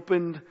he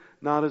opened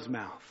not his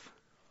mouth."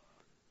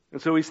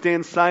 And so he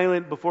stands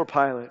silent before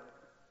Pilate,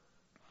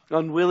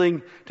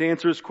 unwilling to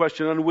answer his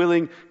question,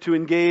 unwilling to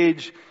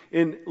engage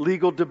in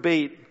legal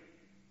debate.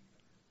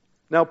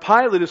 Now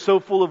Pilate is so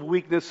full of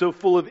weakness, so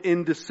full of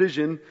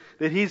indecision,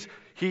 that he's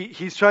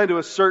trying to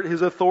assert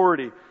his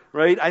authority,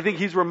 right? I think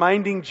he's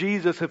reminding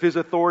Jesus of his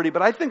authority,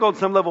 but I think on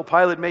some level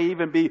Pilate may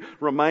even be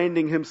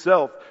reminding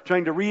himself,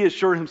 trying to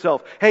reassure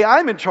himself, "Hey,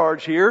 I'm in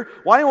charge here.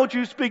 Why won't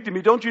you speak to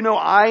me? Don't you know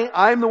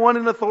I'm the one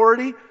in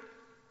authority?"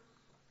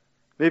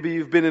 Maybe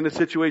you've been in a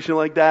situation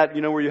like that,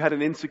 where you had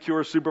an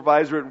insecure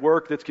supervisor at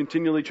work that's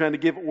continually trying to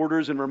give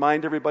orders and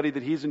remind everybody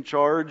that he's in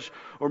charge.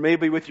 Or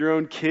maybe with your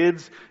own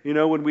kids,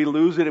 when we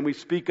lose it and we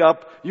speak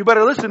up, "You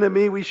better listen to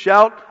me," we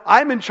shout,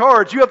 "I'm in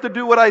charge. You have to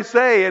do what I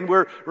say." And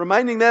we're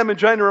reminding them and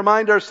trying to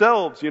remind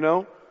ourselves,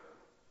 And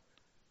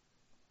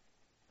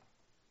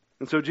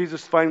so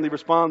Jesus finally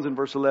responds in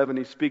verse 11.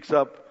 He speaks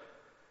up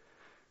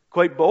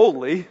quite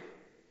boldly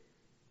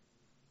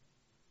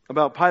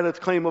about Pilate's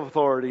claim of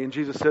authority. And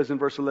Jesus says in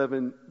verse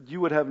 11,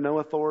 "You would have no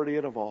authority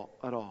at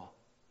all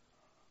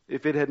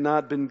if it had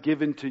not been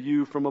given to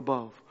you from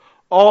above.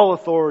 All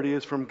authority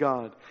is from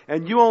God.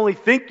 And you only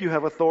think you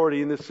have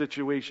authority in this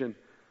situation.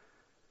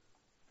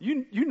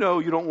 You know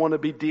you don't want to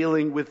be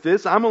dealing with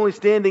this. I'm only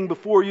standing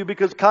before you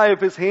because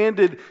Caiaphas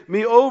handed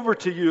me over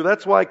to you."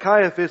 That's why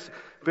Caiaphas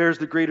bears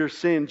the greater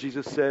sin,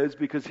 Jesus says,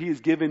 because he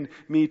has given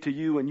me to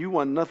you, and you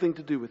want nothing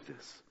to do with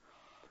this.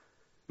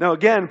 Now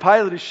again,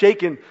 Pilate is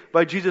shaken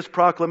by Jesus'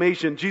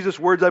 proclamation. Jesus'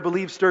 words, I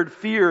believe, stirred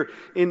fear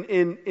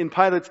in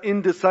Pilate's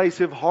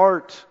indecisive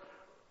heart.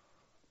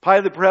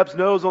 Pilate perhaps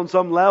knows on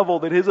some level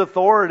that his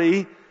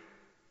authority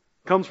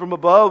comes from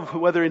above,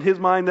 whether in his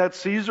mind that's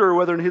Caesar or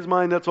whether in his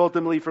mind that's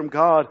ultimately from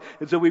God.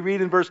 And so we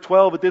read in verse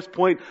 12, at this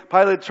point,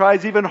 Pilate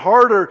tries even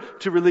harder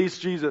to release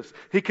Jesus.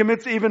 He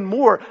commits even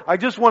more. I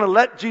just want to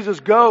let Jesus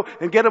go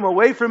and get him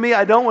away from me.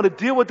 I don't want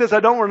to deal with this. I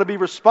don't want to be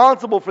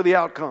responsible for the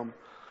outcome.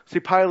 See,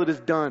 Pilate is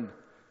done.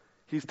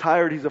 He's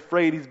tired, he's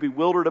afraid, he's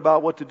bewildered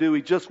about what to do.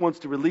 He just wants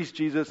to release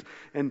Jesus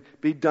and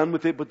be done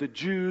with it, but the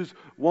Jews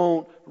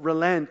won't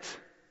relent.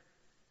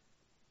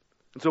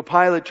 And so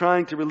Pilate,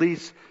 trying to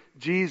release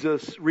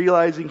Jesus,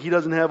 realizing he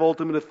doesn't have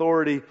ultimate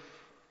authority,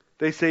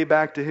 they say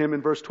back to him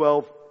in verse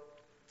 12,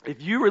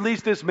 if you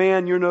release this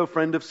man, you're no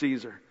friend of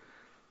Caesar.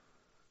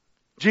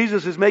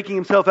 Jesus is making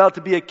himself out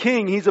to be a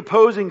king. He's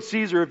opposing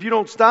Caesar. If you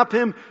don't stop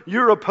him,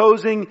 you're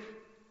opposing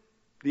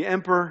the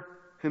emperor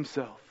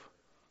himself.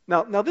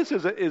 Now this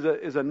is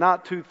a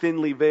not too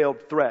thinly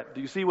veiled threat.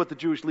 Do you see what the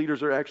Jewish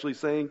leaders are actually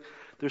saying?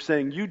 They're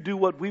saying, you do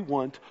what we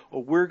want,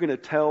 or we're going to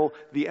tell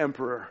the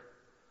emperor.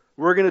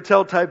 We're going to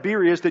tell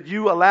Tiberius that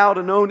you allowed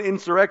a known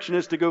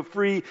insurrectionist to go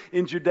free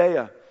in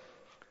Judea.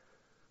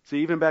 See,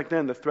 even back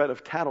then, the threat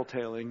of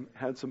tattletaling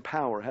had some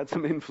power, had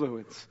some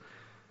influence.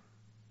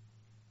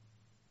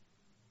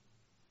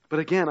 But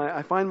again,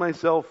 I find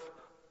myself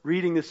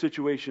reading this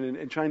situation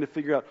and trying to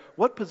figure out,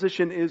 what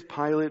position is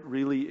Pilate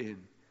really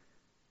in?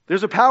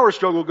 There's a power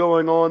struggle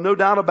going on, no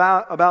doubt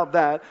about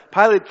that.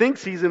 Pilate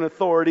thinks he's in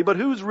authority, but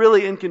who's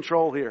really in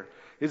control here?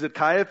 Is it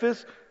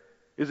Caiaphas?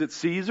 Is it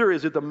Caesar?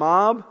 Is it the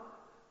mob?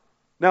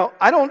 Now,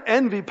 I don't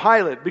envy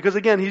Pilate because,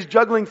 again, he's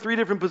juggling three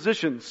different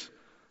positions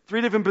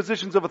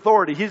of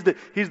authority. He's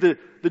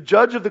the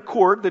judge of the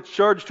court that's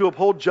charged to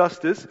uphold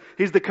justice.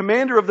 He's the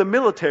commander of the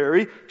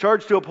military,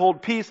 charged to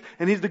uphold peace.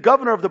 And he's the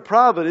governor of the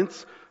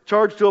province,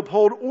 charged to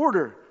uphold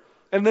order.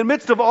 And in the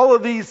midst of all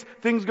of these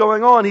things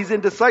going on, he's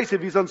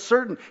indecisive, he's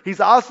uncertain.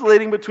 He's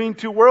oscillating between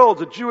two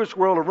worlds, a Jewish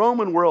world, a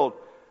Roman world.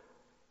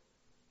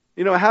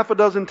 You know,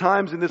 6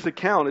 times in this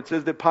account, it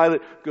says that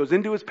Pilate goes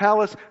into his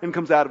palace and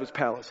comes out of his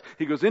palace.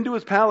 He goes into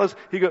his palace,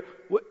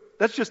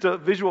 that's just a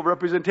visual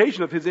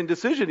representation of his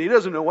indecision. He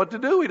doesn't know what to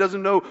do. He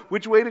doesn't know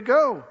which way to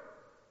go.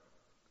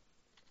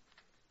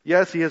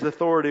 Yes, he has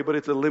authority, but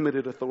it's a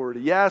limited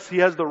authority. Yes, he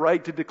has the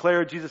right to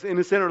declare Jesus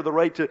innocent or the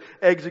right to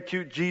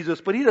execute Jesus,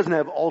 but he doesn't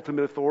have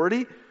ultimate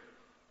authority.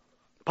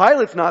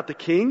 Pilate's not the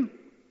king.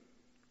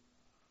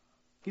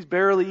 He's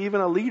barely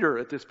even a leader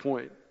at this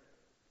point.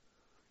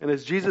 And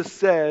as Jesus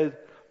said,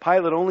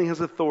 Pilate only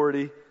has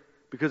authority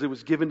because it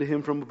was given to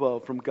him from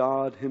above, from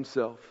God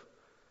himself.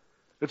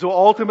 And so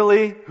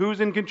ultimately, who's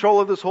in control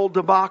of this whole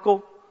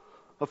debacle?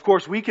 Of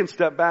course, we can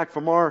step back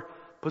from our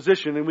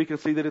position and we can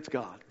see that it's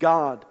God.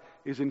 God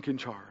is in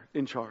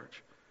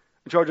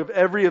charge of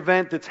every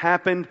event that's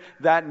happened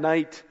that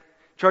night,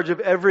 in charge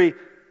of every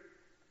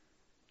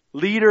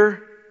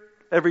leader,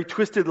 every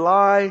twisted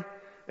lie,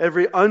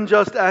 every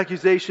unjust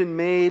accusation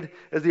made.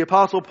 As the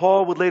Apostle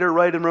Paul would later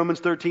write in Romans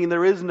 13,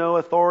 there is no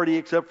authority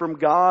except from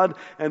God,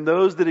 and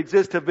those that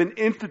exist have been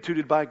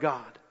instituted by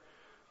God.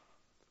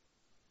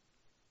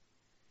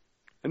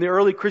 And the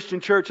early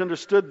Christian church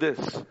understood this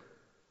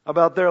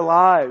about their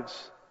lives,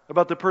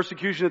 about the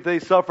persecution that they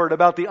suffered,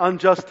 about the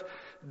unjust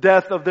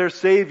death of their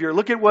Savior.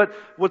 Look at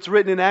what's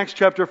written in Acts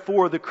chapter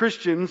 4. The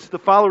Christians, the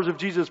followers of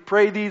Jesus,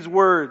 pray these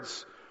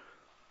words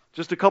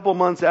just a couple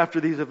months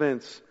after these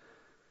events.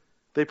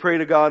 They pray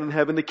to God in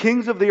heaven. The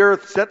kings of the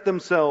earth set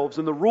themselves,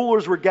 and the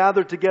rulers were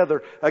gathered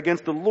together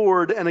against the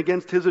Lord and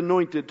against His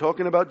anointed,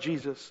 talking about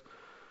Jesus.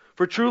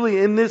 For truly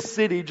in this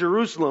city,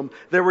 Jerusalem,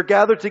 they were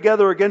gathered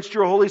together against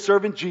your holy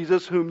servant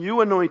Jesus, whom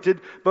you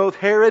anointed, both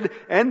Herod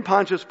and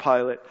Pontius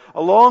Pilate,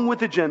 along with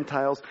the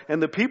Gentiles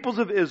and the peoples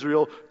of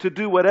Israel, to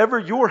do whatever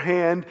your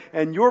hand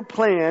and your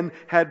plan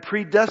had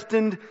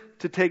predestined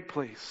to take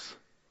place.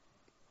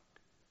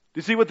 Do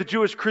you see what the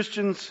Jewish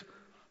Christians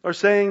are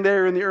saying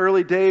there in the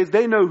early days?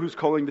 They know who's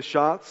calling the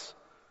shots.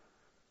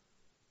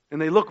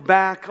 And they look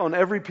back on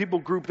every people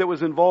group that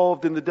was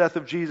involved in the death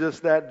of Jesus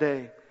that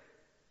day.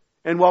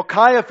 And while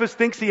Caiaphas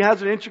thinks he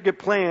has an intricate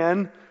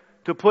plan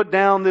to put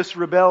down this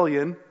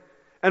rebellion,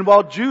 and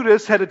while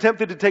Judas had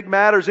attempted to take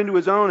matters into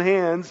his own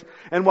hands,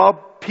 and while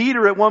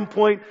Peter at one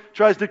point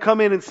tries to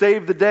come in and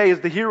save the day as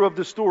the hero of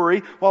the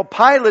story, while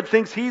Pilate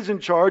thinks he's in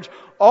charge,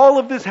 all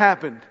of this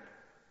happened.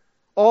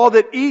 All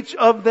that each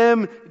of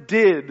them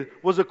did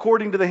was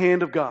according to the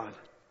hand of God,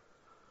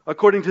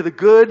 according to the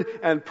good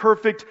and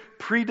perfect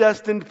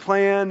predestined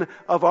plan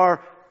of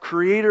our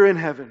Creator in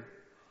heaven.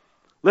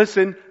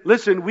 Listen,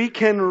 we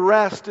can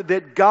rest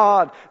that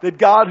God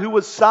who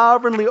was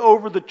sovereignly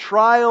over the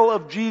trial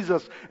of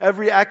Jesus,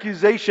 every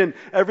accusation,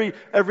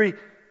 every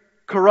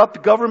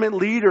corrupt government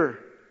leader,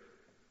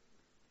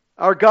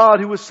 our God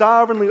who was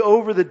sovereignly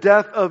over the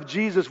death of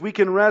Jesus, we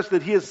can rest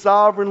that He is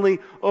sovereignly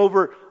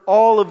over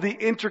all of the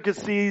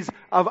intricacies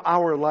of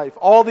our life,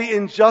 all the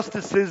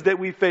injustices that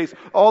we face,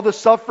 all the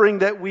suffering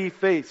that we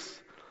face.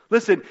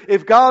 Listen,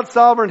 if God's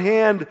sovereign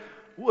hand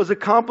was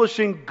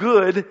accomplishing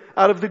good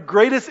out of the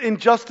greatest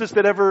injustice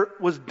that ever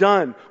was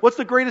done. What's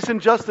the greatest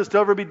injustice to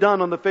ever be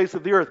done on the face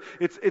of the earth?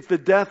 It's the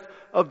death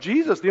of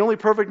Jesus, the only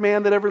perfect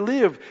man that ever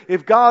lived.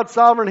 If God's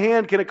sovereign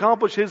hand can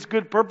accomplish His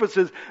good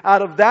purposes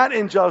out of that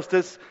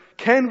injustice,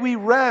 can we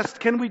rest?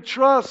 Can we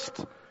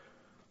trust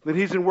that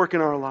He's in work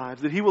in our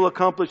lives, that He will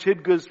accomplish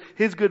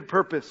His good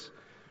purpose?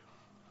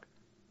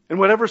 And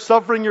whatever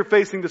suffering you're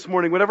facing this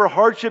morning, whatever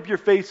hardship you're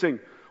facing,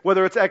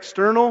 whether it's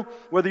external,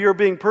 whether you're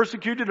being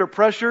persecuted or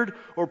pressured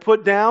or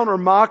put down or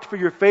mocked for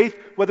your faith,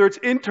 whether it's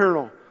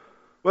internal,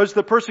 whether it's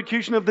the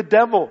persecution of the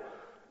devil,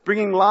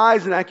 bringing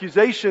lies and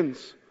accusations,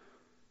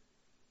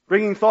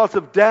 bringing thoughts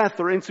of death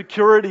or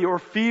insecurity or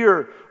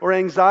fear or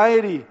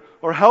anxiety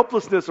or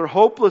helplessness or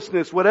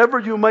hopelessness, whatever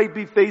you might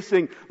be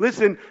facing.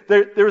 Listen,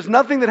 there is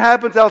nothing that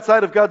happens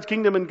outside of God's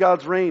kingdom and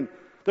God's reign.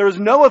 There is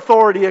no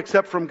authority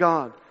except from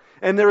God.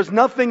 And there is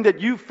nothing that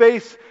you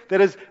face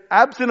that is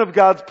absent of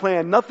God's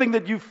plan. Nothing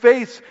that you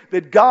face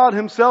that God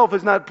Himself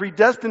has not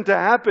predestined to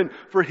happen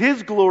for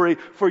His glory,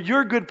 for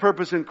your good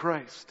purpose in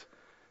Christ.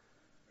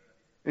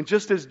 And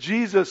just as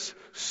Jesus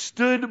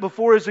stood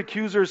before His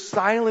accusers,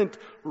 silent,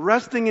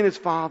 resting in His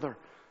Father,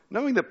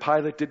 knowing that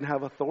Pilate didn't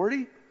have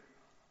authority,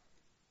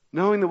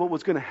 knowing that what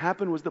was going to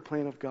happen was the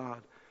plan of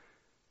God.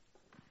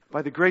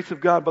 By the grace of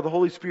God, by the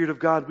Holy Spirit of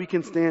God, we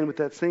can stand with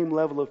that same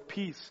level of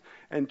peace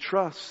and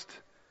trust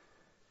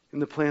in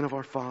the plan of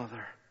our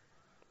Father,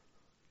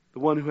 the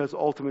one who has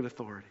ultimate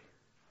authority.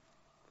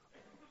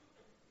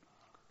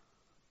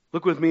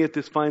 Look with me at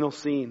this final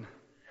scene.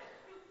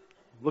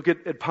 Look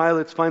at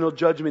Pilate's final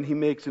judgment he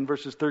makes in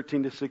verses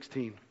 13 to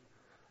 16.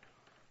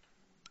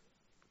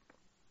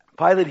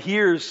 Pilate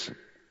hears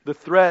the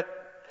threat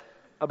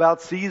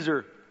about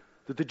Caesar,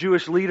 that the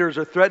Jewish leaders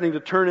are threatening to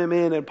turn him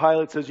in, and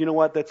Pilate says, you know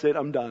what, that's it,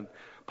 I'm done.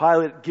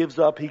 Pilate gives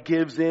up, he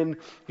gives in.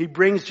 He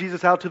brings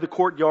Jesus out to the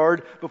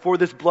courtyard before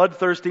this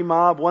bloodthirsty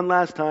mob one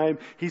last time.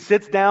 He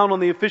sits down on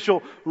the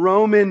official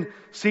Roman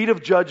seat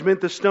of judgment,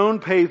 the stone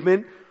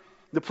pavement,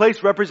 the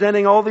place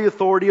representing all the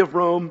authority of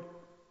Rome.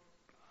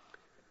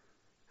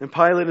 And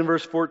Pilate in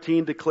verse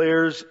 14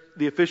 declares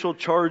the official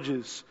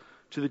charges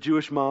to the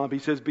Jewish mob. He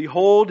says,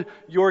 behold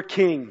your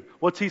king.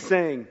 What's he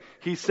saying?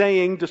 He's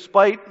saying,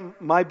 despite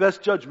my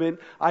best judgment,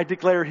 I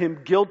declare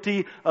him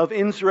guilty of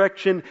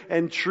insurrection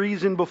and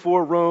treason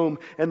before Rome.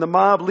 And the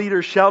mob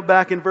leaders shout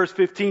back in verse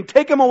 15,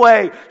 take him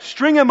away,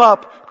 string him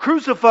up,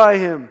 crucify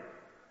him.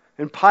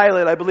 And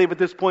Pilate, I believe at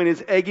this point,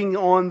 is egging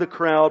on the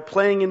crowd,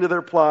 playing into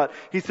their plot.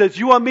 He says,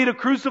 you want me to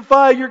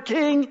crucify your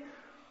king?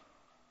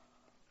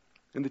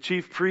 And the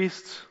chief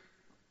priests,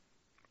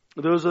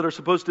 those that are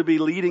supposed to be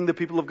leading the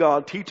people of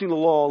God, teaching the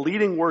law,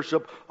 leading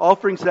worship,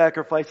 offering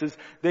sacrifices,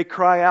 they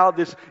cry out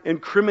this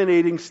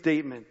incriminating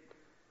statement.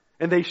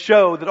 And they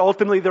show that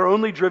ultimately they're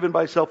only driven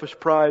by selfish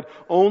pride,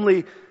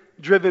 only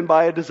driven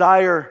by a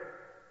desire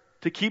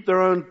to keep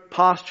their own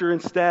posture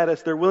and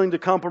status. They're willing to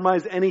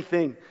compromise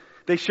anything.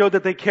 They show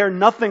that they care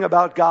nothing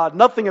about God,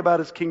 nothing about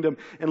His kingdom.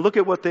 And look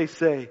at what they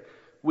say.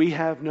 We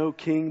have no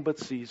king but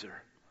Caesar.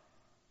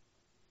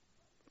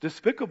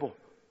 Despicable.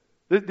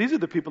 These are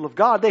the people of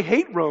God. They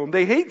hate Rome.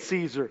 They hate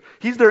Caesar.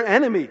 He's their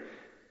enemy.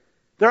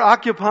 They're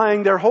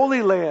occupying their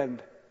holy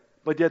land.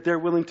 But yet they're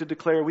willing to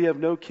declare, we have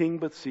no king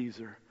but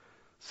Caesar.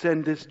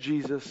 Send this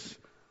Jesus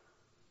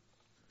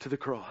to the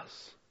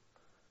cross.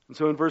 And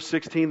so in verse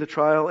 16, the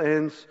trial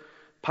ends.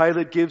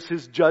 Pilate gives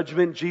his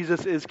judgment.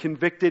 Jesus is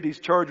convicted. He's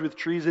charged with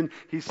treason.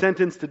 He's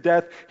sentenced to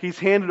death. He's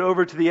handed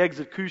over to the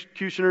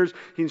executioners.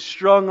 He's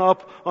strung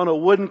up on a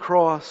wooden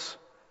cross.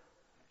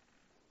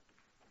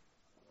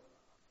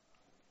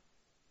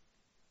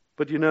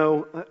 But you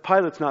know,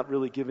 Pilate's not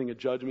really giving a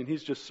judgment.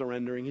 He's just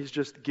surrendering. He's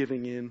just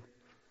giving in.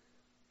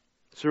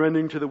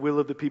 Surrendering to the will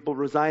of the people,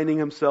 resigning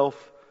himself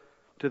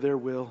to their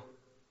will.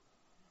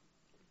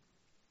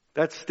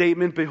 That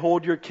statement,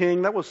 behold your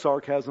king, that was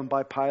sarcasm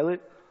by Pilate.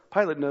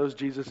 Pilate knows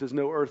Jesus is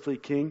no earthly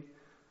king.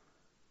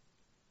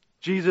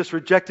 Jesus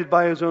rejected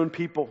by His own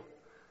people.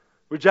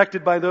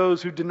 Rejected by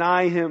those who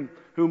deny Him,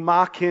 who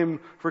mock Him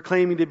for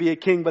claiming to be a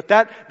king. But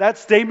that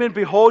statement,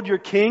 behold your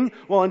king,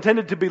 while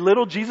intended to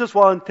belittle Jesus,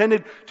 while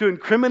intended to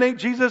incriminate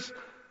Jesus,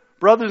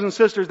 brothers and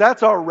sisters,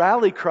 that's our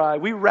rally cry.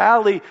 We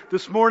rally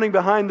this morning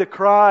behind the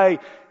cry,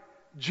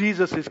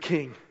 Jesus is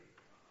king.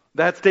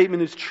 That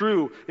statement is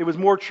true. It was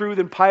more true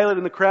than Pilate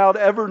and the crowd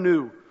ever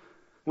knew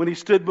when he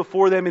stood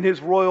before them in his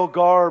royal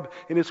garb,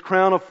 in his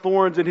crown of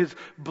thorns, in his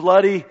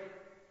bloody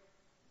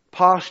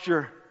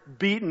posture,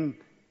 beaten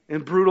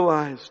and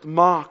brutalized,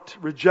 mocked,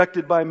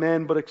 rejected by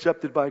men, but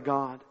accepted by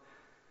God.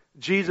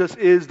 Jesus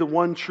is the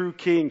one true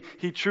King.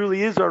 He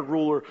truly is our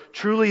ruler,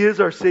 truly is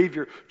our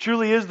Savior,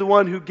 truly is the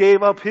one who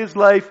gave up His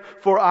life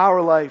for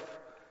our life.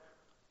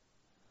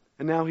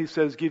 And now He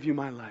says, give you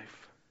my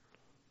life.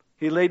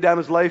 He laid down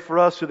His life for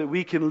us so that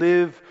we can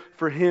live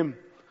for Him,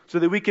 so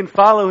that we can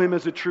follow Him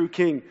as a true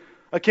King.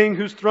 A King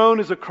whose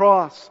throne is a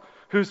cross,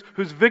 whose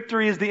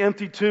victory is the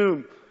empty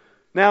tomb,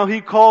 Now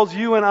He calls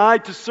you and I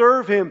to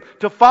serve Him,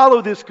 to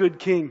follow this good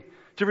King,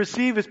 to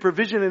receive His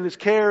provision and His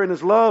care and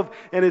His love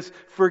and His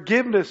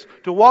forgiveness,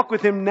 to walk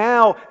with Him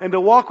now and to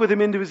walk with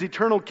Him into His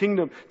eternal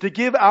kingdom, to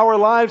give our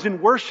lives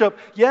in worship,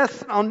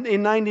 yes,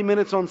 in 90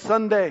 minutes on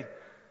Sunday,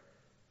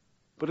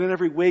 but in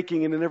every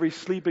waking and in every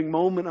sleeping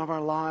moment of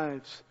our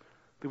lives,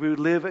 that we would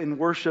live in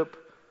worship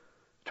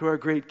to our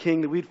great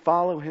King, that we'd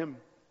follow Him,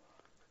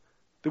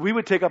 that we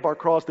would take up our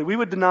cross, that we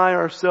would deny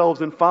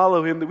ourselves and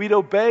follow Him, that we'd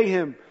obey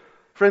Him.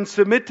 Friends,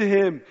 submit to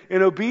Him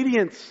in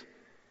obedience,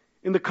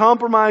 in the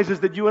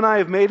compromises that you and I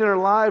have made in our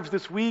lives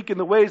this week, in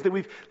the ways that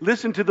we've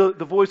listened to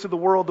the voice of the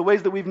world, the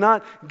ways that we've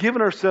not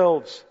given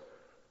ourselves.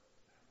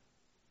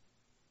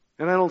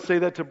 And I don't say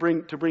that to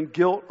bring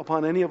guilt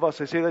upon any of us.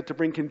 I say that to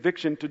bring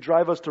conviction, to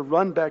drive us to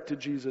run back to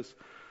Jesus,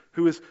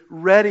 who is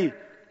ready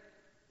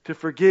to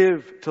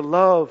forgive, to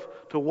love,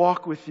 to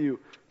walk with you,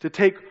 to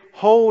take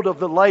hold of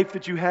the life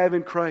that you have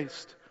in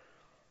Christ.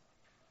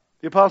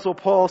 The Apostle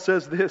Paul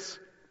says this.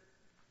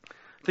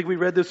 I think we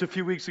read this a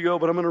few weeks ago,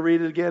 but I'm going to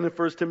read it again in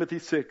 1 Timothy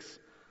 6.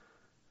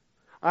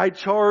 I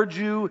charge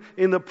you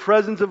in the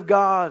presence of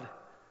God,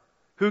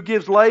 who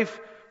gives life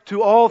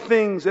to all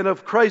things, and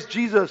of Christ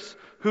Jesus,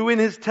 who in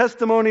His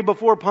testimony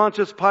before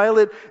Pontius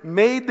Pilate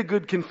made the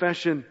good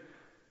confession,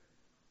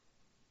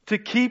 to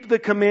keep the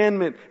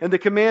commandment. And the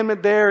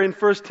commandment there in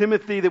 1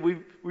 Timothy that we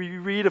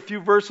read a few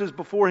verses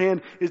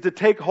beforehand is to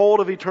take hold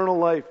of eternal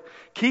life.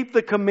 Keep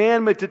the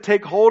commandment to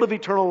take hold of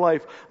eternal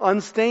life,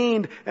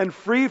 unstained and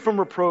free from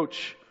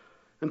reproach,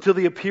 until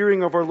the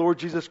appearing of our Lord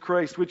Jesus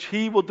Christ, which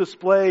He will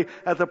display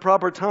at the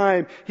proper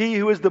time. He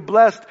who is the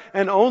blessed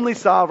and only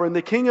sovereign,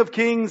 the King of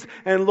kings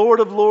and Lord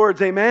of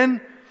lords. Amen?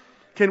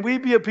 Can we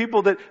be a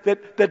people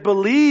that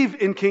believe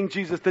in King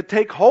Jesus, that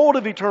take hold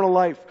of eternal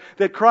life,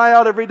 that cry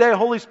out every day,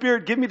 Holy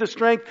Spirit, give me the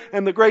strength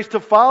and the grace to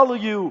follow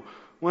you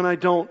when I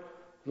don't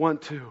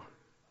want to.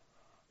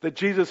 That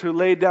Jesus, who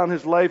laid down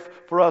His life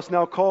for us,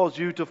 now calls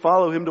you to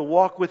follow Him, to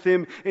walk with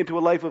Him into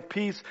a life of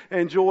peace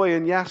and joy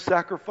and, yes,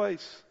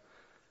 sacrifice,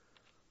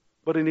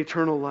 but an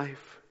eternal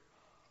life.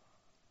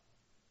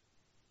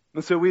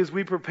 And so as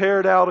we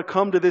prepare now to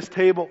come to this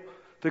table,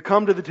 to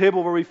come to the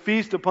table where we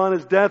feast upon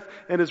His death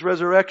and His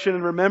resurrection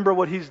and remember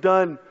what He's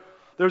done,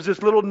 there's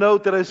this little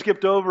note that I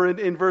skipped over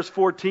in verse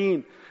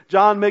 14.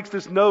 John makes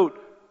this note.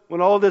 When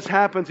all this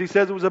happens, he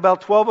says it was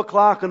about 12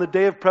 o'clock on the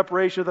day of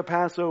preparation of the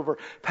Passover.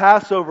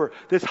 Passover,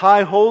 this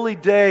high holy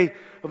day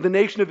of the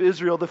nation of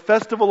Israel, the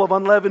festival of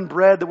unleavened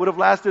bread that would have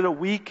lasted a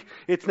week.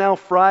 It's now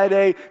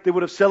Friday. They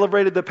would have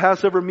celebrated the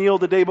Passover meal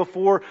the day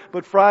before,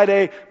 but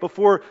Friday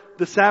before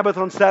the Sabbath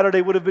on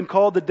Saturday would have been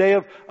called the day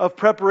of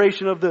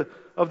preparation of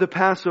the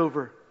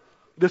Passover.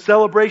 The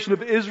celebration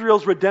of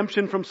Israel's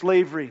redemption from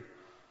slavery.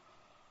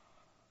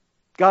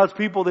 God's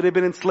people that had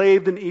been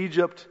enslaved in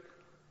Egypt.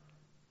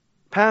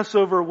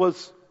 Passover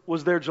was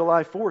their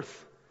July 4th.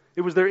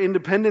 It was their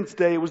Independence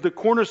Day. It was the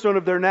cornerstone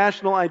of their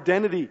national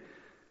identity.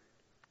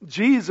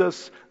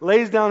 Jesus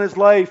lays down His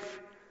life,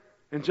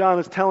 and John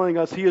is telling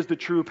us He is the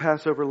true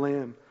Passover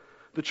Lamb.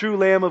 The true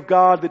Lamb of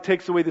God that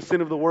takes away the sin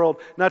of the world.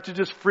 Not to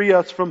just free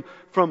us from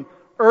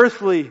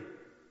earthly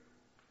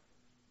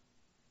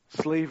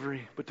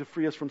slavery, but to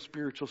free us from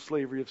spiritual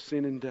slavery of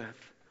sin and death.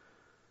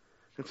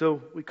 And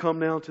so we come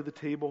now to the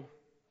table.